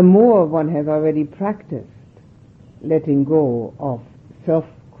 The more one has already practiced letting go of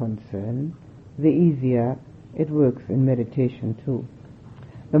self-concern, the easier it works in meditation too.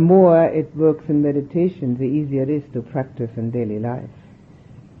 The more it works in meditation, the easier it is to practice in daily life.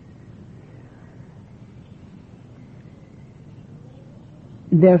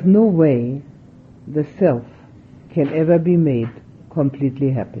 There's no way the self can ever be made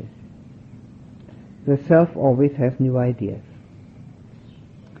completely happy. The self always has new ideas.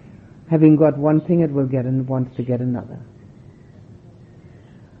 Having got one thing, it wants to get another.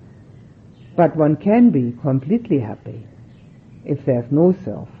 But one can be completely happy if there's no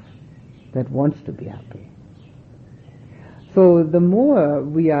self that wants to be happy. So the more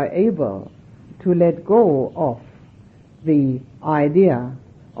we are able to let go of the idea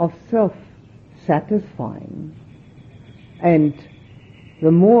of self-satisfying, and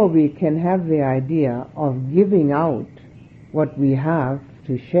the more we can have the idea of giving out what we have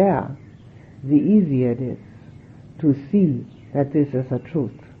to share, the easier it is to see that this is a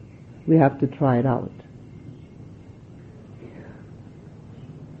truth. We have to try it out.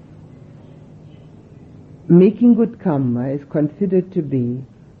 Making good kamma is considered to be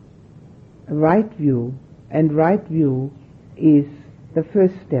a right view, and right view is the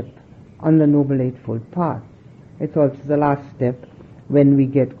first step on the Noble Eightfold Path. It's also the last step when we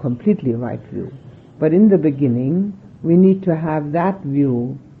get completely right view. But in the beginning, we need to have that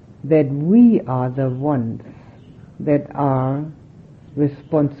view that we are the ones that are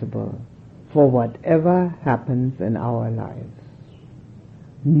responsible for whatever happens in our lives.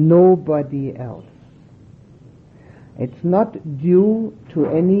 Nobody else. It's not due to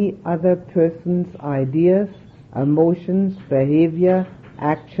any other person's ideas, emotions, behavior,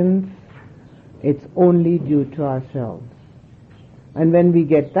 actions. It's only due to ourselves. And when we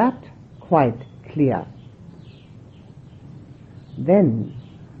get that quite clear, then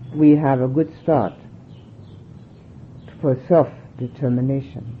we have a good start for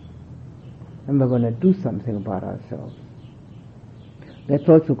self-determination. And we're going to do something about ourselves. That's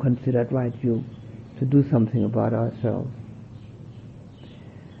also considered right view, to do something about ourselves.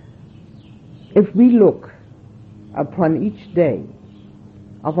 If we look upon each day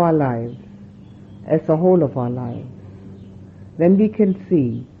of our lives as the whole of our lives, then we can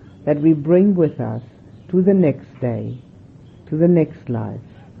see that we bring with us to the next day, to the next life,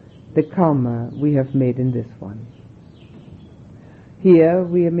 the karma we have made in this one. Here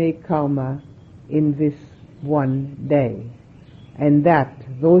we make karma in this one day, and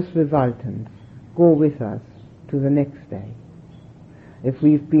those resultants go with us to the next day. If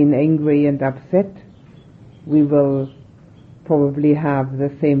we've been angry and upset, we will probably have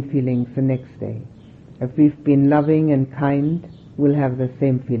the same feelings the next day. If we've been loving and kind, we'll have the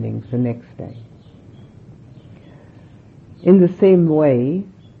same feelings the next day. In the same way,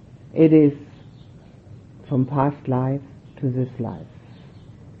 it is from past life to this life.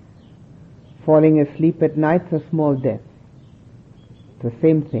 Falling asleep at night's a small death. The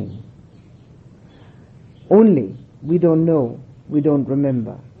same thing. Only we don't know, we don't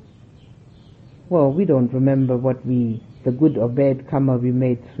remember. Well, we don't remember the good or bad kamma we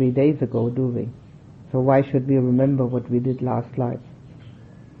made 3 days ago, do we? So why should we remember what we did last life?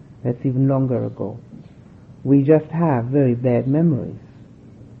 That's even longer ago. We just have very bad memories.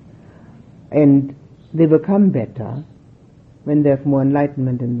 And they become better when there's more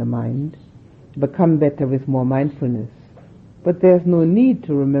enlightenment in the mind, become better with more mindfulness. But there's no need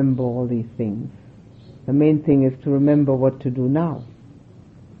to remember all these things. The main thing is to remember what to do now.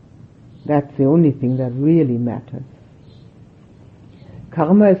 That's the only thing that really matters.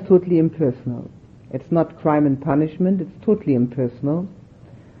 Karma is totally impersonal. It's not crime and punishment, it's totally impersonal.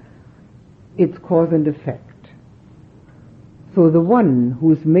 It's cause and effect. So the one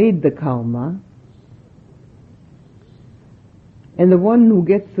who's made the karma and the one who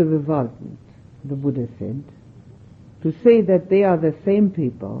gets the resultant, the Buddha said, to say that they are the same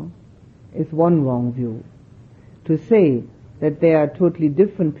people is one wrong view. To say that they are totally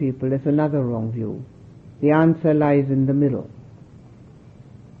different people is another wrong view. The answer lies in the middle.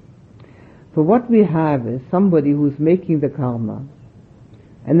 So what we have is somebody who's making the karma,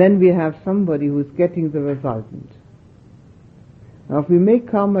 and then we have somebody who's getting the resultant. Now if we make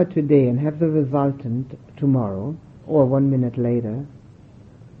karma today and have the resultant tomorrow, or 1 minute later,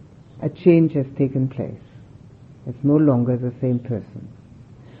 a change has taken place. It's no longer the same person.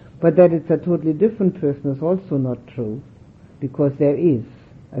 But that it's a totally different person is also not true, because there is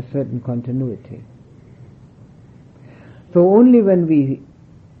a certain continuity. So only when we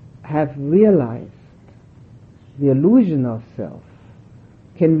have realized the illusion of self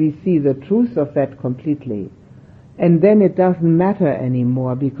can we see the truth of that completely, and then it doesn't matter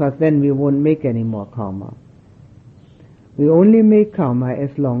anymore, because then we won't make any more karma. We only make karma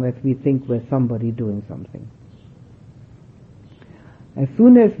as long as we think we're somebody doing something. As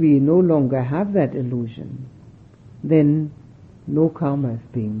soon as we no longer have that illusion, then no karma is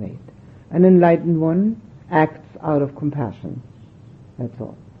being made. An enlightened one acts out of compassion. That's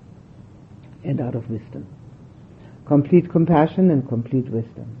all. And out of wisdom. Complete compassion and complete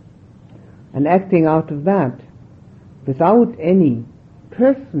wisdom. And acting out of that, without any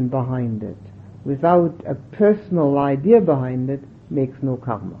person behind it, without a personal idea behind it, makes no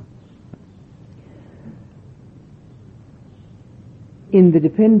karma. In the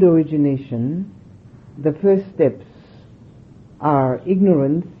dependent origination, the first steps are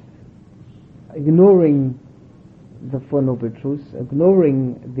ignorance, ignoring the Four Noble Truths,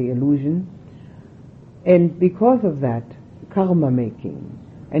 ignoring the illusion, and because of that, karma making.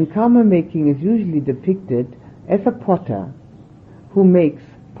 And karma making is usually depicted as a potter who makes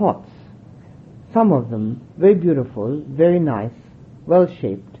pots. Some of them very beautiful, very nice,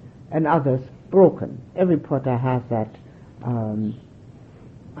 well-shaped, and others broken. Every potter has that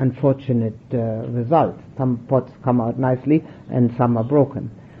unfortunate result. Some pots come out nicely and some are broken.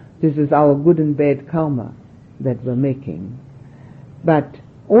 This is our good and bad karma that we're making. But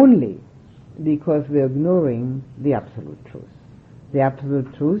only because we're ignoring the absolute truth. The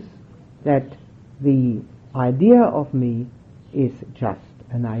absolute truth that the idea of me is just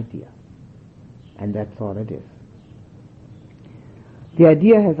an idea. And that's all it is. The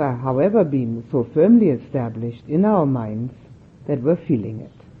idea has, however, been so firmly established in our minds that we're feeling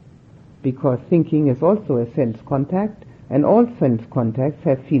it. Because thinking is also a sense contact, and all sense contacts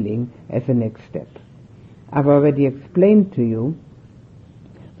have feeling as a next step. I've already explained to you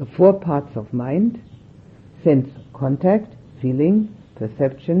the 4 parts of mind: sense contact, feeling,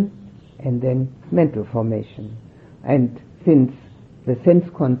 perception, and then mental formation. And since the sense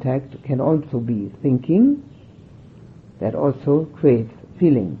contact can also be thinking, that also creates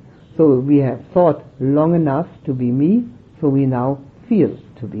feeling. So we have thought long enough to be me, so we now feel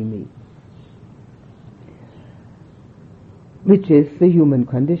to be me, which is the human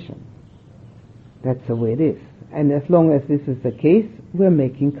condition. That's the way it is. And as long as this is the case, we're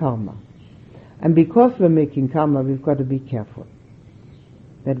making karma. And because we're making karma, we've got to be careful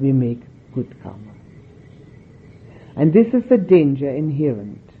that we make good karma. And this is the danger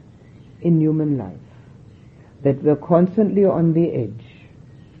inherent in human life, that we're constantly on the edge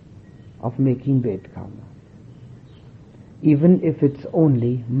of making bad karma, even if it's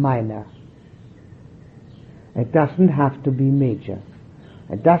only minor. It doesn't have to be major.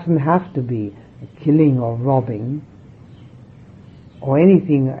 It doesn't have to be killing or robbing or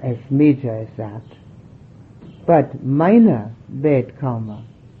anything as major as that. But minor bad karma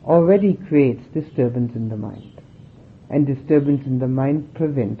already creates disturbance in the mind. And disturbance in the mind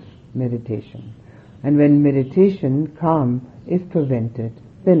prevents meditation. And when meditation, calm, is prevented,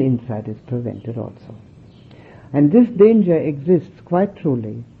 then insight is prevented also. And this danger exists quite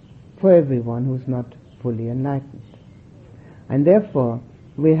truly for everyone who's not fully enlightened. And therefore,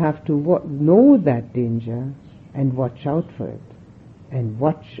 we have to know that danger and watch out for it, and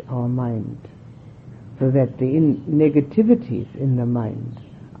watch our mind, so that the negativities in the mind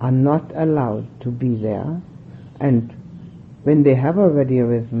are not allowed to be there, and when they have already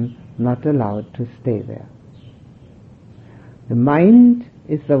arisen, not allowed to stay there. The mind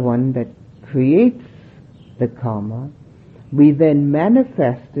is the one that creates the karma. We then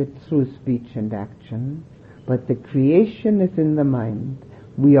manifest it through speech and action, but the creation is in the mind.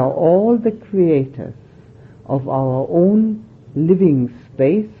 We are all the creators of our own living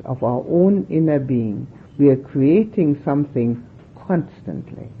space, of our own inner being. We are creating something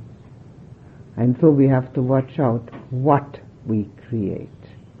constantly. And so we have to watch out what we create.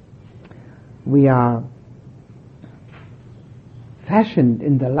 We are fashioned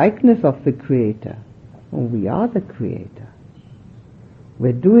in the likeness of the Creator. We are the Creator.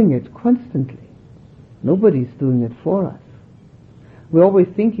 We're doing it constantly. Nobody's doing it for us. We're always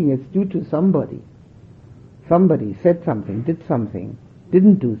thinking it's due to somebody. Somebody said something, did something,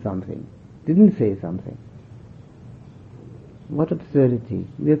 didn't do something, didn't say something. What absurdity.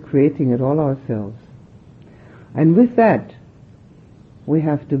 We're creating it all ourselves. And with that, we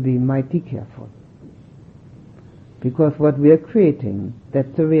have to be mighty careful. Because what we are creating,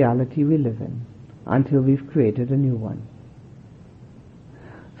 that's the reality we live in, until we've created a new one.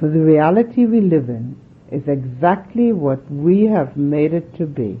 So the reality we live in is exactly what we have made it to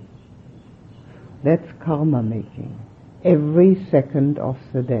be. That's karma making, every second of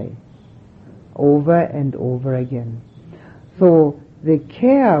the day, over and over again. So the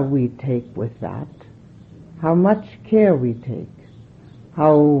care we take with that, how much care we take,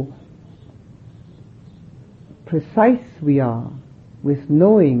 how precise we are with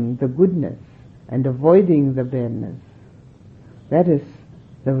knowing the goodness and avoiding the badness, that is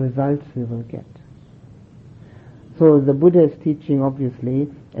the results we will get. So the Buddha's teaching obviously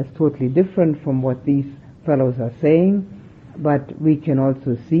is totally different from what these fellows are saying, but we can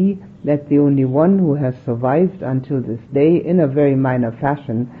also see that the only one who has survived until this day in a very minor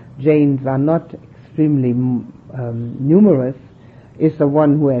fashion, Jains are not extremely numerous, is the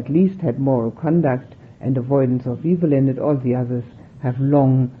one who at least had moral conduct and avoidance of evil in it. All the others have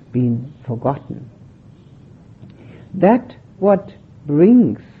long been forgotten. That what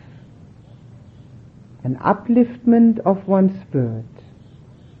brings an upliftment of one's spirit,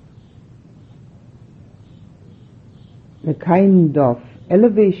 the kind of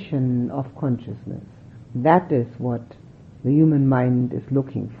elevation of consciousness, that is what the human mind is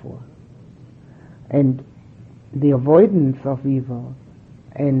looking for. And the avoidance of evil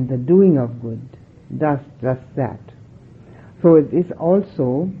and the doing of good does just that. So it is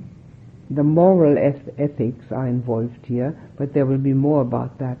also the moral ethics are involved here, but there will be more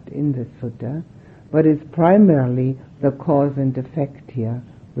about that in the sutta. But it's primarily the cause and effect here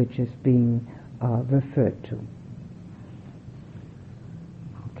which is being referred to.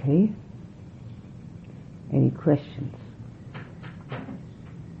 Okay? Any questions?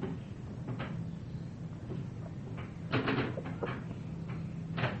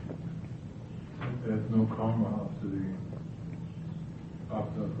 There's no karma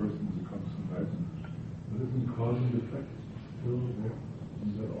after a person becomes enlightened. But isn't cause and effect still there?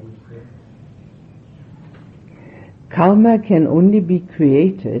 Is that always there? Karma can only be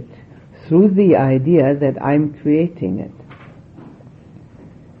created through the idea that I'm creating it.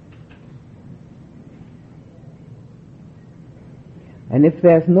 And if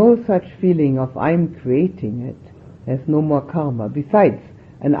there's no such feeling of I'm creating it, there's no more karma. Besides,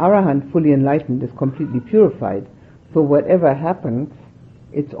 an arahant fully enlightened is completely purified. So whatever happens,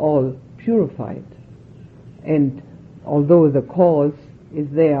 it's all purified. And although the cause is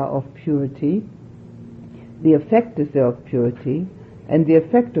there of purity, the effect is there of purity, and the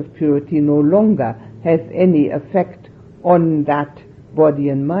effect of purity no longer has any effect on that body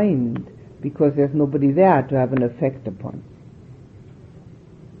and mind, because there's nobody there to have an effect upon.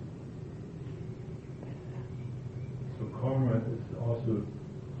 So karma is also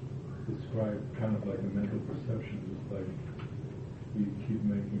described kind of like a mental perception, just like we keep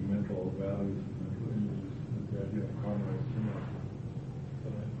making mental values and mental images, and the idea of karma is similar.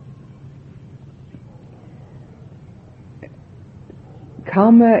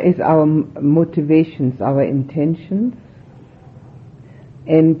 Karma is our motivations, our intentions,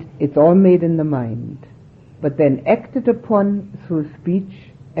 and it's all made in the mind, but then acted upon through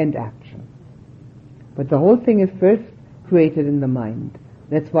speech and action. But the whole thing is first created in the mind.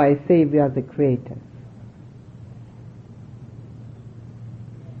 That's why I say we are the creators.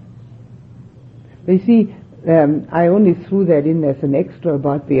 You see, I only threw that in as an extra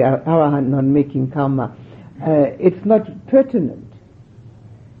about the Arahant not making karma. It's not pertinent.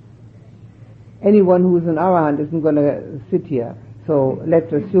 Anyone who's an Arahant isn't going to sit here, so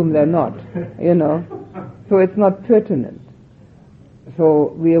let's assume they're not, So it's not pertinent.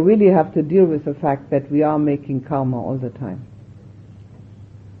 So we really have to deal with the fact that we are making karma all the time,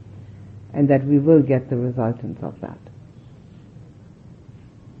 and that we will get the resultants of that.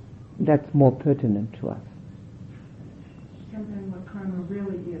 That's more pertinent to us. Sometimes what karma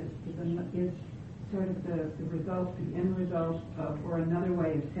really is sort of the result, the end result of, or another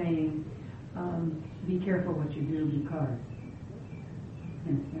way of saying, be careful what you do because,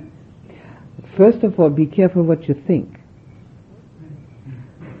 in a sense. First of all, be careful what you think.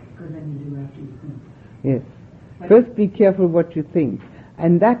 Because then you do after you think. Yes. First, be careful what you think.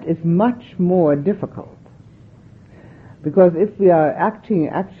 And that is much more difficult. Because if we are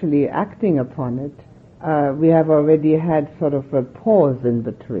actually acting upon it, we have already had sort of a pause in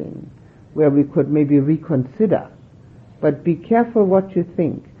between, where we could maybe reconsider. But be careful what you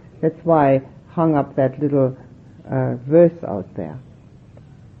think. That's why I hung up that little verse out there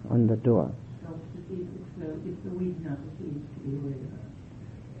on the door. So it's the weeds, not the seeds, to be worried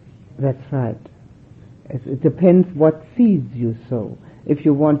about. That's right. It depends what seeds you sow. If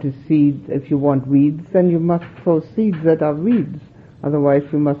you want weeds, then you must sow seeds that are weeds. Otherwise,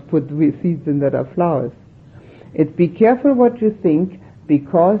 you must put seeds in that are flowers. It's be careful what you think,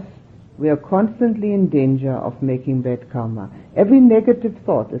 because we are constantly in danger of making bad karma. Every negative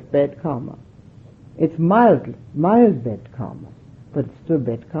thought is bad karma. It's mild bad karma, but it's still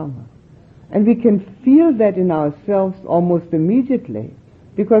bad karma. And we can feel that in ourselves almost immediately,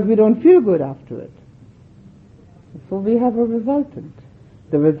 because we don't feel good after it. So we have a resultant.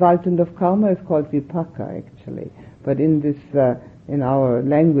 The resultant of karma is called vipaka, actually. But in our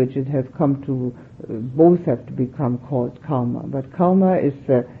language, it has come to, both have to become called karma. But karma is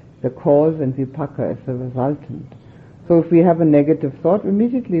the cause and vipaka is the resultant. So if we have a negative thought,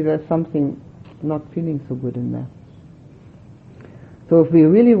 immediately there's something not feeling so good in there. So if we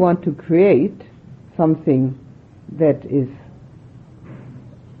really want to create something that is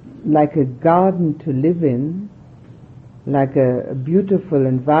like a garden to live in, like a beautiful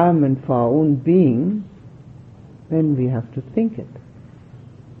environment for our own being, then we have to think it.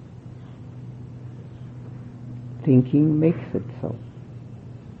 Thinking makes it so.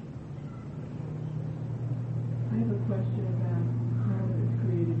 I have a question about karma that's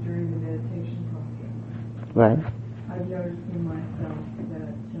created during the meditation process. Right. I've noticed in myself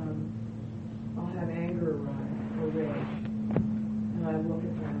that I'll have anger arise or rage, and I look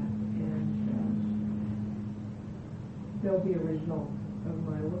at that, and there'll be a result of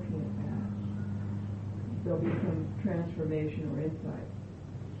my looking at that. There'll be some transformation or insight.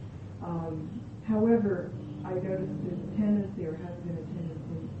 However, I notice there's a tendency, or has been a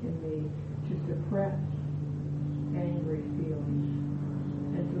tendency in me, to suppress angry feelings,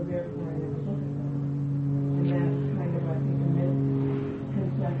 and so therefore I never look at them. And that's kind of, I think, a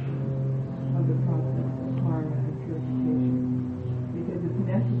misconception of the process of karma and purification, because it's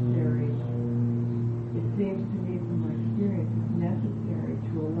necessary. It seems to me, from my experience, it's necessary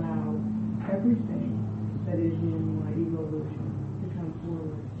to allow everything that is in my evolution to come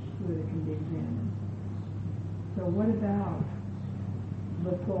forward so that it can be examined. So what about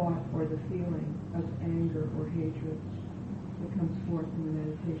the thought or the feeling of anger or hatred that comes forth in the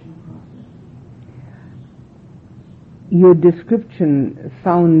meditation process? Your description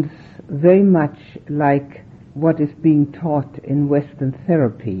sounds very much like what is being taught in Western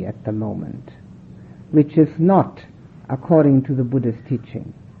therapy at the moment, which is not according to the Buddha's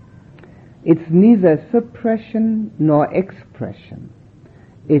teaching. It's neither suppression nor expression.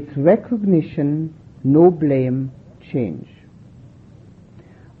 It's recognition, no blame, change.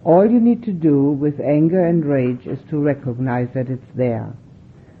 All you need to do with anger and rage is to recognize that it's there.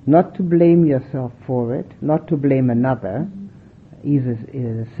 Not to blame yourself for it, not to blame another, either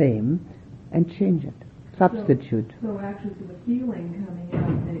is the same, and change it. Substitute. So actually, the feeling coming out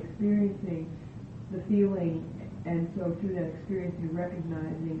and experiencing the feeling, and so through that experiencing,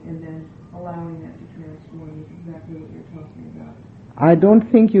 recognizing, and then allowing that to transform is exactly what you're talking about. I don't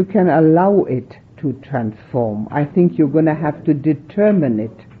think you can allow it to transform. I think you're going to have to determine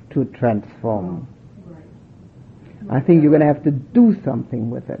it to transform. Right. I think you're going to have to do something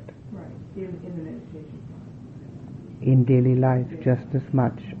with it. Right. In the meditation process. In daily life, just as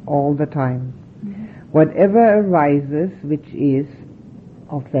much, all the time. Whatever arises which is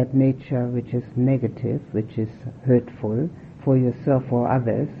of that nature, which is negative, which is hurtful for yourself or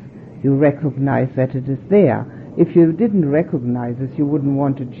others, you recognize that it is there. If you didn't recognize it, you wouldn't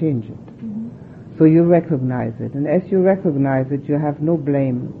want to change it. So you recognize it, and as you recognize it, you have no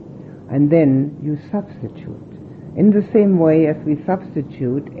blame, and then you substitute. In the same way as we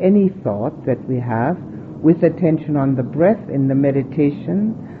substitute any thought that we have with attention on the breath in the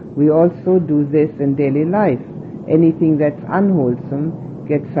meditation, we also do this in daily life. Anything that's unwholesome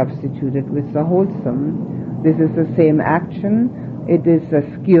gets substituted with the wholesome. This is the same action. It is a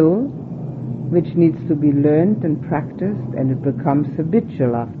skill which needs to be learned and practiced, and it becomes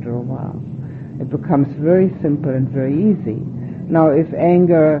habitual after a while. It becomes very simple and very easy. Now, if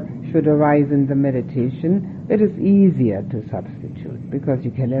anger should arise in the meditation, it is easier to substitute, because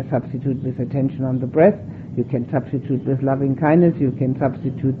you can substitute with attention on the breath, you can substitute with loving kindness, you can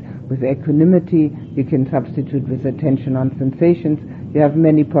substitute with equanimity, you can substitute with attention on sensations. You have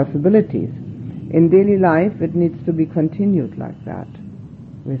many possibilities. In daily life, it needs to be continued like that,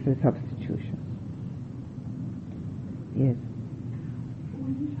 with the substitution. Yes.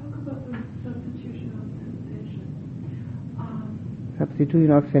 When you talk about the substitution of sensation,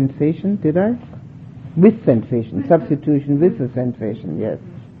 Substitution of sensation, did I? With sensation. Substitution with the sensation, yes.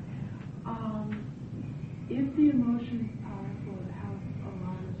 If the emotion is powerful, it has a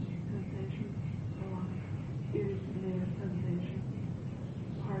lot of sensations, is there sensation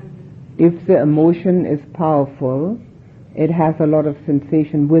part of it? If the emotion is powerful, it has a lot of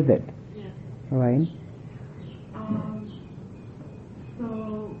sensation with it. Yes. Right?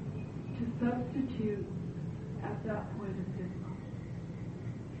 So, to substitute at that point is difficult.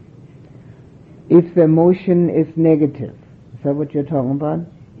 If the emotion is negative, is that what you're talking about?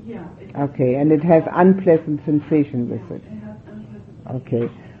 Yeah. Okay, and it has unpleasant sensation with it. It has unpleasant. Okay.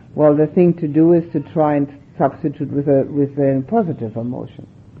 Well, the thing to do is to try and substitute with a positive emotion.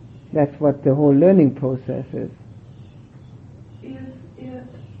 That's what the whole learning process is.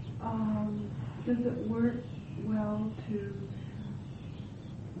 Does it work well to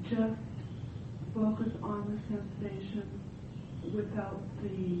just focus on the sensation without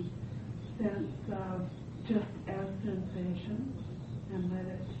the sense of just as sensation and let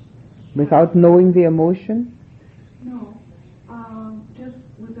it... Without knowing the emotion? No, just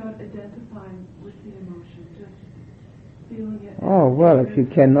without identifying with the emotion, just feeling it. Oh, well, if you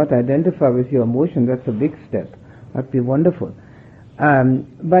cannot identify with your emotion, that's a big step. That'd be wonderful.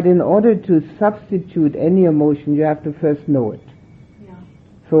 But in order to substitute any emotion, you have to first know it. Yeah.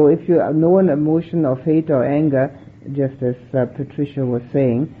 So if you know an emotion of hate or anger, just as Patricia was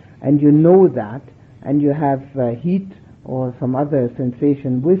saying, and you know that, and you have heat or some other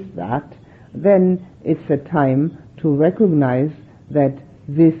sensation with that, then it's a time to recognize that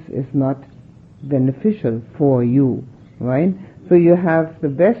this is not beneficial for you, right? So you have the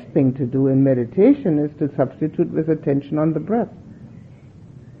best thing to do in meditation is to substitute with attention on the breath.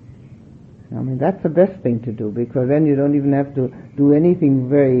 I mean, that's the best thing to do, because then you don't even have to do anything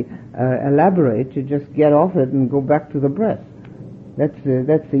very elaborate. You just get off it and go back to the breath. That's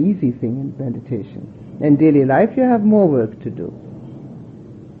the easy thing in meditation. In daily life, you have more work to do.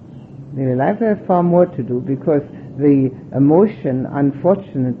 In daily life, you have far more to do, because the emotion,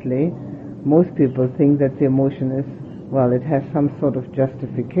 unfortunately, most people think that the emotion is, well, it has some sort of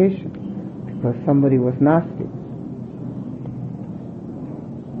justification, because somebody was nasty.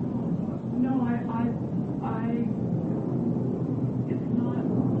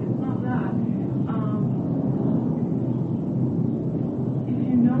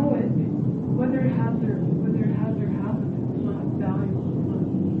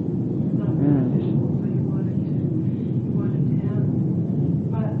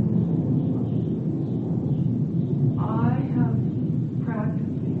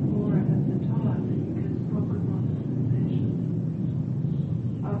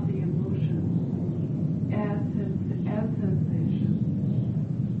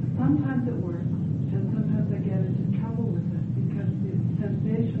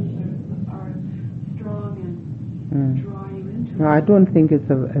 No, I don't think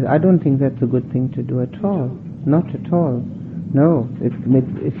that's a good thing to do at all. Not at all. No.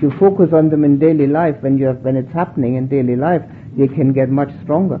 If you focus on them in daily life, when it's happening in daily life, they can get much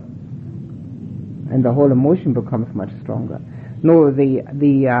stronger, and the whole emotion becomes much stronger. No, the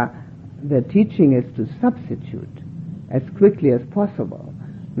teaching is to substitute, as quickly as possible.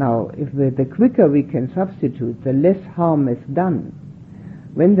 Now, if the quicker we can substitute, the less harm is done.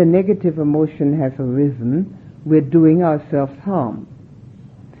 When the negative emotion has arisen, we're doing ourselves harm.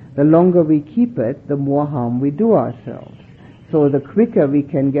 The longer we keep it, the more harm we do ourselves. So the quicker we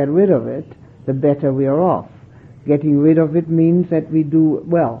can get rid of it, the better we are off. Getting rid of it means that we do,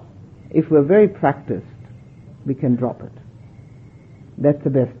 well, if we're very practiced, we can drop it. That's the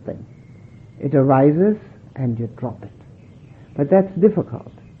best thing. It arises and you drop it. But that's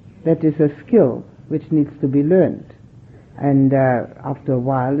difficult. That is a skill which needs to be learned. And after a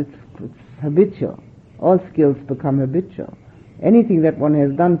while, it's habitual. All skills become habitual. Anything that one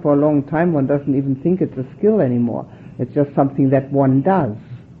has done for a long time, one doesn't even think it's a skill anymore. It's just something that one does.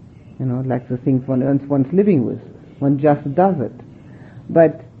 You know, like the things one earns one's living with. One just does it.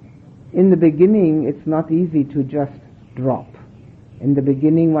 But in the beginning, it's not easy to just drop. In the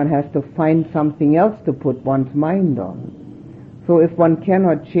beginning, one has to find something else to put one's mind on. So if one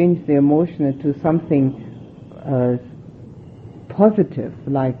cannot change the emotion into something positive,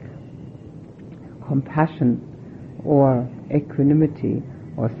 like compassion or equanimity,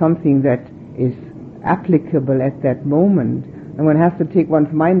 or something that is applicable at that moment, and one has to take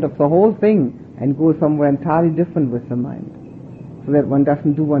one's mind off the whole thing and go somewhere entirely different with the mind, so that one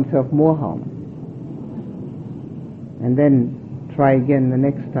doesn't do oneself more harm. And then try again the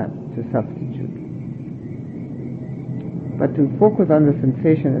next time to substitute. But to focus on the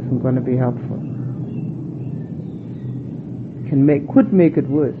sensation isn't going to be helpful. Could make it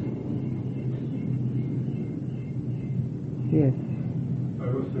worse. Yes.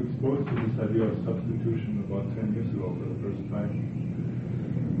 I was exposed to this idea of substitution about 10 years ago for the first time.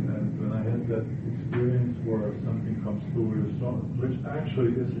 And when I had that experience where something comes through your soul, which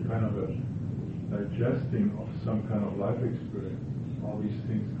actually is a kind of a digesting of some kind of life experience, all these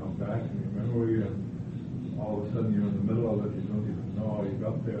things come back in your memory, and all of a sudden you're in the middle of it, you don't even know how you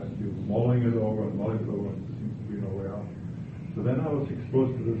got there, and you're mulling it over, and there seems to be no way out. So then I was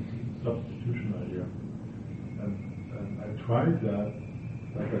exposed to this substitution idea. And I tried that,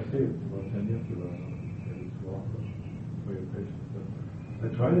 like I say, it's about 10 years ago. Maybe it's longer for your patience. But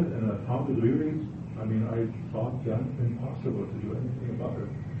I tried it, and I found it really, I thought then impossible to do anything about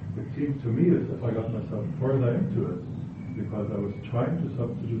it. It seemed to me as if I got myself further into it, because I was trying to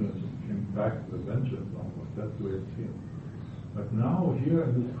substitute and it just came back to the vengeance almost. That's the way it seemed. But now, here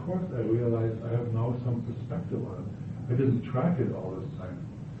in this course, I realized I have now some perspective on it. I didn't track it all this time.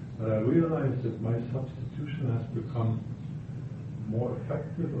 But I realized that my substitution has become more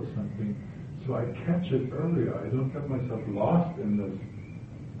effective or something, so I catch it earlier. I don't get myself lost in this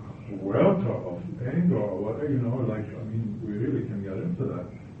welter of anger or whatever, we really can get into that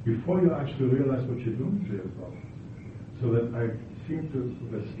before you actually realize what you're doing to yourself. So that I seem to,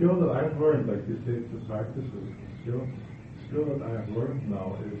 the skill that I've learned, like you say, it's a practice, it's a skill that I have learned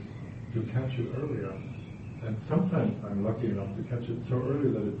now is to catch it earlier. And sometimes I'm lucky enough to catch it so early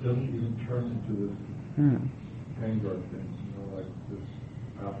that it doesn't even turn into this anger thing, like this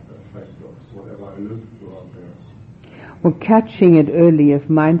after effect of whatever I lived through out there. Well, catching it early is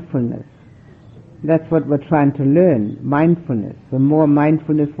mindfulness. That's what we're trying to learn, mindfulness. The more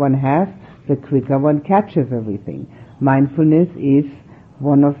mindfulness one has, the quicker one catches everything. Mindfulness is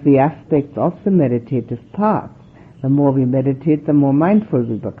one of the aspects of the meditative path. The more we meditate, the more mindful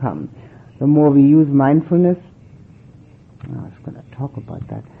we become. The more we use mindfulness, I was going to talk about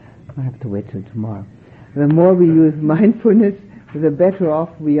that. I have to wait till tomorrow. The more we use mindfulness, the better off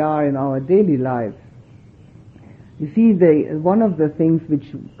we are in our daily lives. You see, one of the things which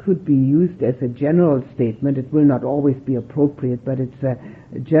could be used as a general statement, it will not always be appropriate, but it's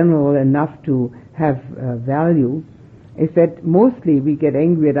general enough to have value, is that mostly we get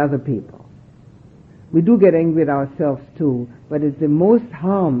angry at other people. We do get angry at ourselves too, but it's the most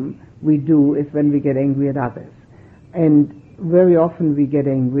harm we do is when we get angry at others. And very often we get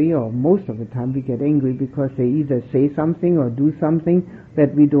angry, or most of the time we get angry because they either say something or do something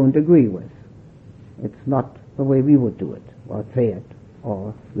that we don't agree with. It's not the way we would do it, or say it,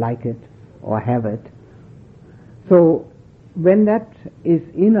 or like it, or have it. So when that is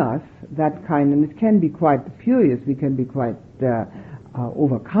in us, that kind, and it can be quite furious, we can be quite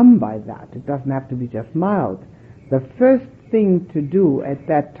overcome by that. It doesn't have to be just mild. The first thing to do at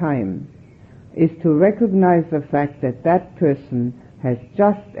that time is to recognize the fact that that person has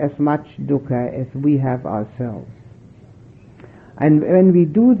just as much dukkha as we have ourselves. And when we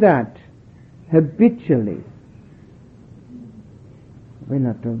do that habitually,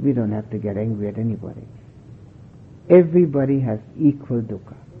 we don't have to get angry at anybody. Everybody has equal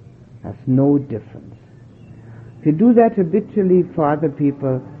dukkha. Has no difference. If you do that habitually for other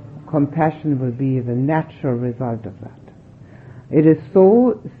people, compassion will be the natural result of that. It is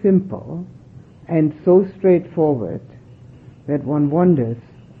so simple and so straightforward that one wonders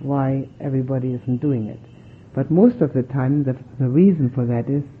why everybody isn't doing it. But most of the time, the reason for that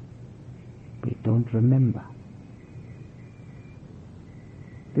is we don't remember.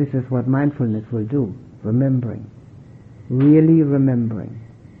 This is what mindfulness will do, remembering, really remembering.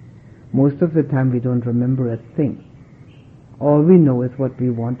 Most of the time we don't remember a thing. All we know is what we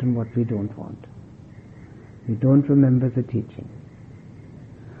want and what we don't want. We don't remember the teaching.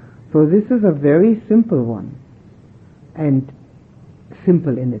 So this is a very simple one, and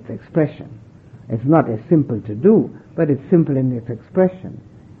simple in its expression. It's not as simple to do, but it's simple in its expression.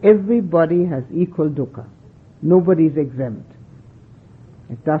 Everybody has equal dukkha. Nobody's exempt.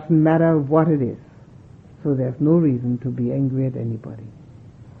 It doesn't matter what it is. So there's no reason to be angry at anybody.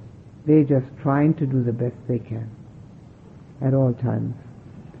 They're just trying to do the best they can at all times.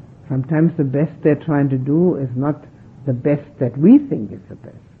 Sometimes the best they're trying to do is not the best that we think is the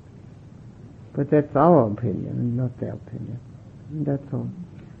best. But that's our opinion and not their opinion. And that's all.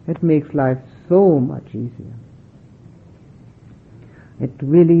 It makes life so much easier. It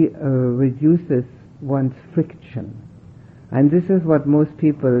really reduces one's friction. And this is what most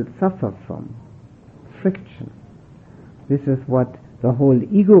people suffer from. Friction. This is what the whole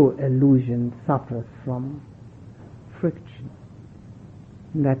ego illusion suffers from. Friction.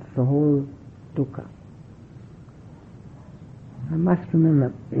 And that's the whole dukkha. I must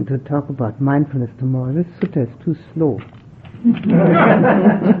remember to talk about mindfulness tomorrow. This sutta is too slow.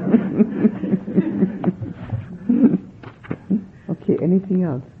 Okay, anything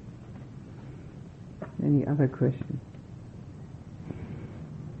else? Any other questions?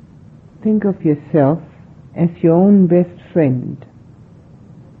 Think of yourself as your own best friend.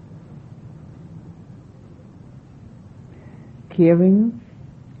 Caring,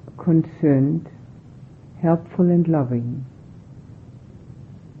 concerned, helpful and loving.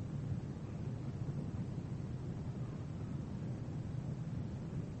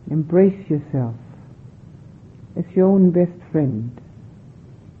 Embrace yourself as your own best friend,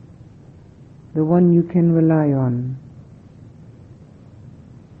 the one you can rely on.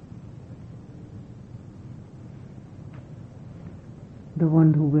 The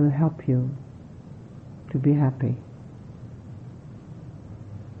one who will help you to be happy.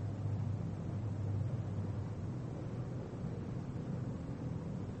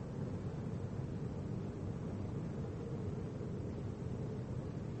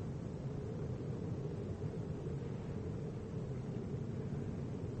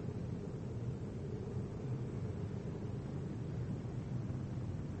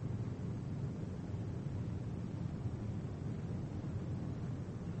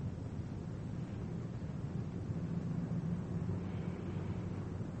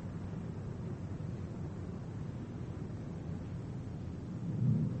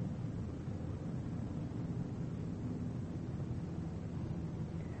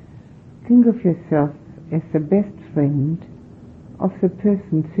 Think of yourself as the best friend of the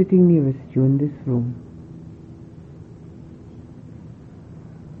person sitting nearest you in this room.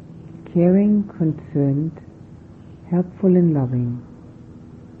 Caring, concerned, helpful and loving.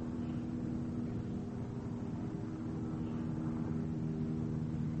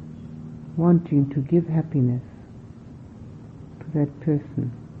 Wanting to give happiness to that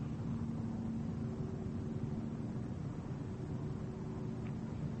person.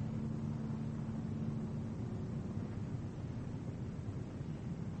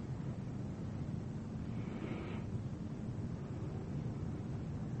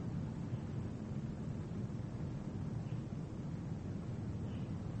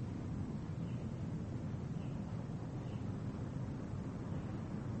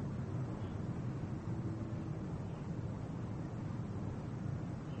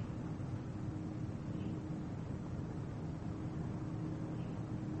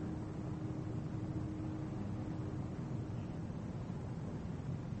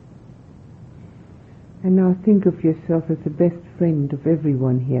 And now think of yourself as the best friend of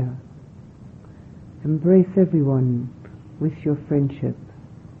everyone here. Embrace everyone with your friendship,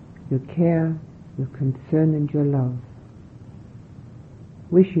 your care, your concern and your love,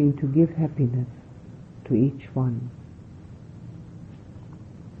 wishing to give happiness to each one.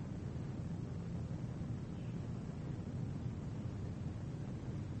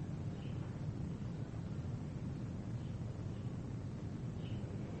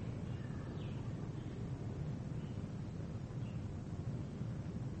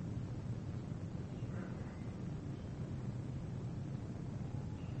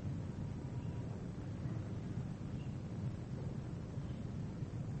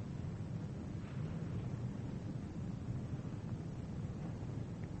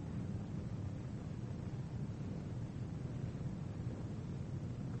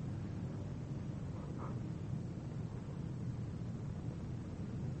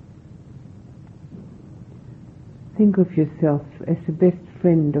 Think of yourself as the best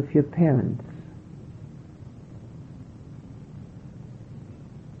friend of your parents.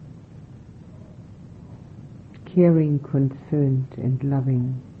 Caring, concerned, and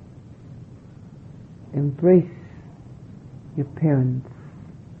loving. Embrace your parents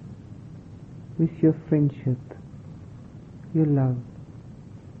with your friendship, your love,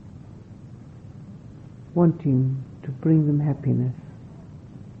 wanting to bring them happiness.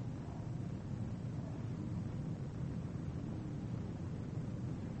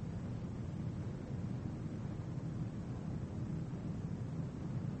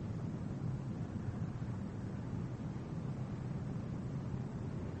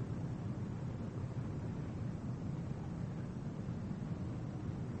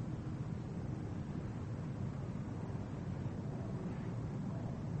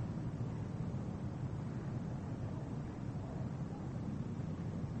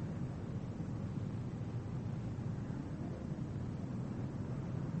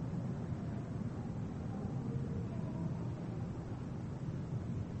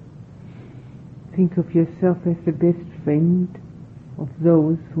 Think of yourself as the best friend of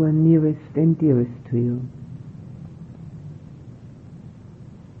those who are nearest and dearest to you.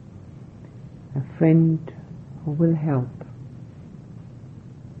 A friend who will help,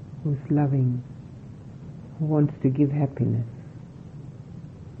 who is loving, who wants to give happiness.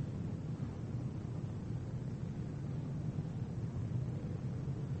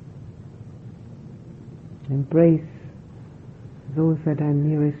 Embrace those that are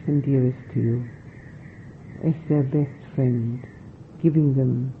nearest and dearest to you as their best friend, giving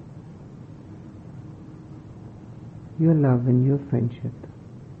them your love and your friendship.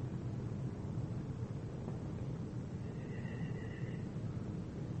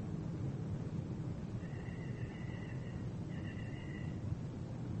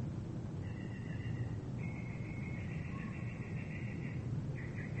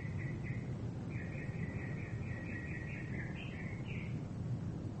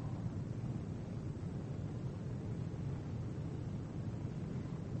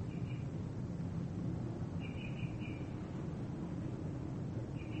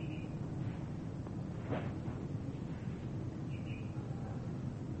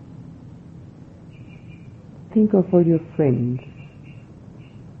 Think of all your friends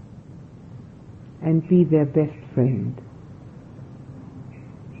and be their best friend.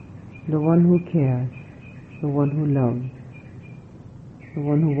 The one who cares, the one who loves, the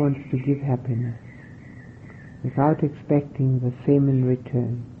one who wants to give happiness without expecting the same in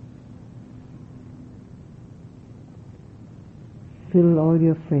return. Fill all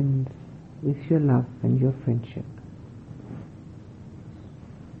your friends with your love and your friendship.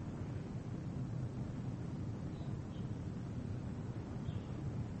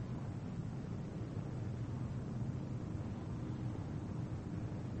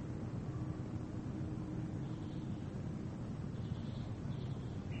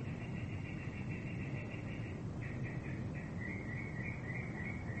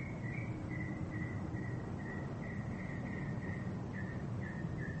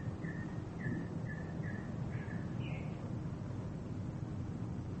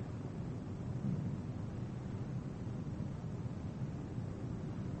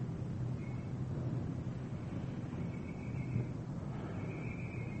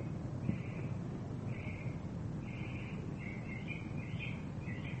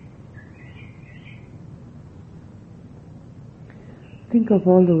 Think of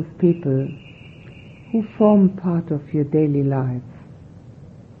all those people who form part of your daily life.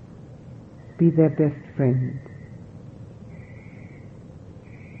 Be their best friend.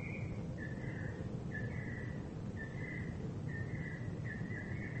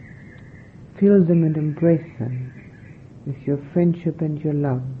 Fill them and embrace them with your friendship and your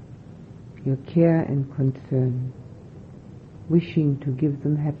love, your care and concern, wishing to give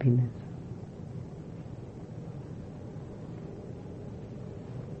them happiness.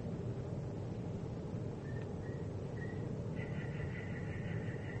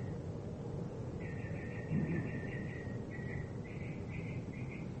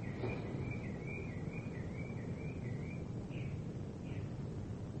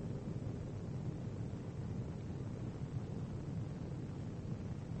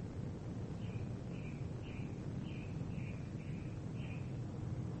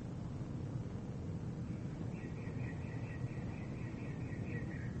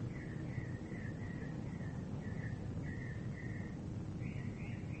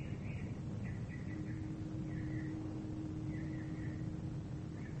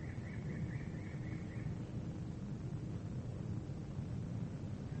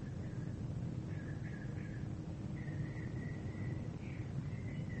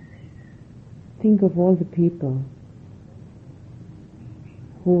 Think of all the people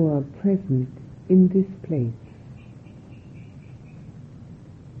who are present in this place.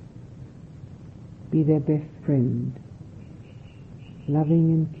 Be their best friend,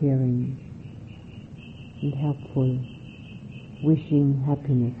 loving and caring and helpful, wishing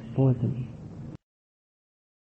happiness for them.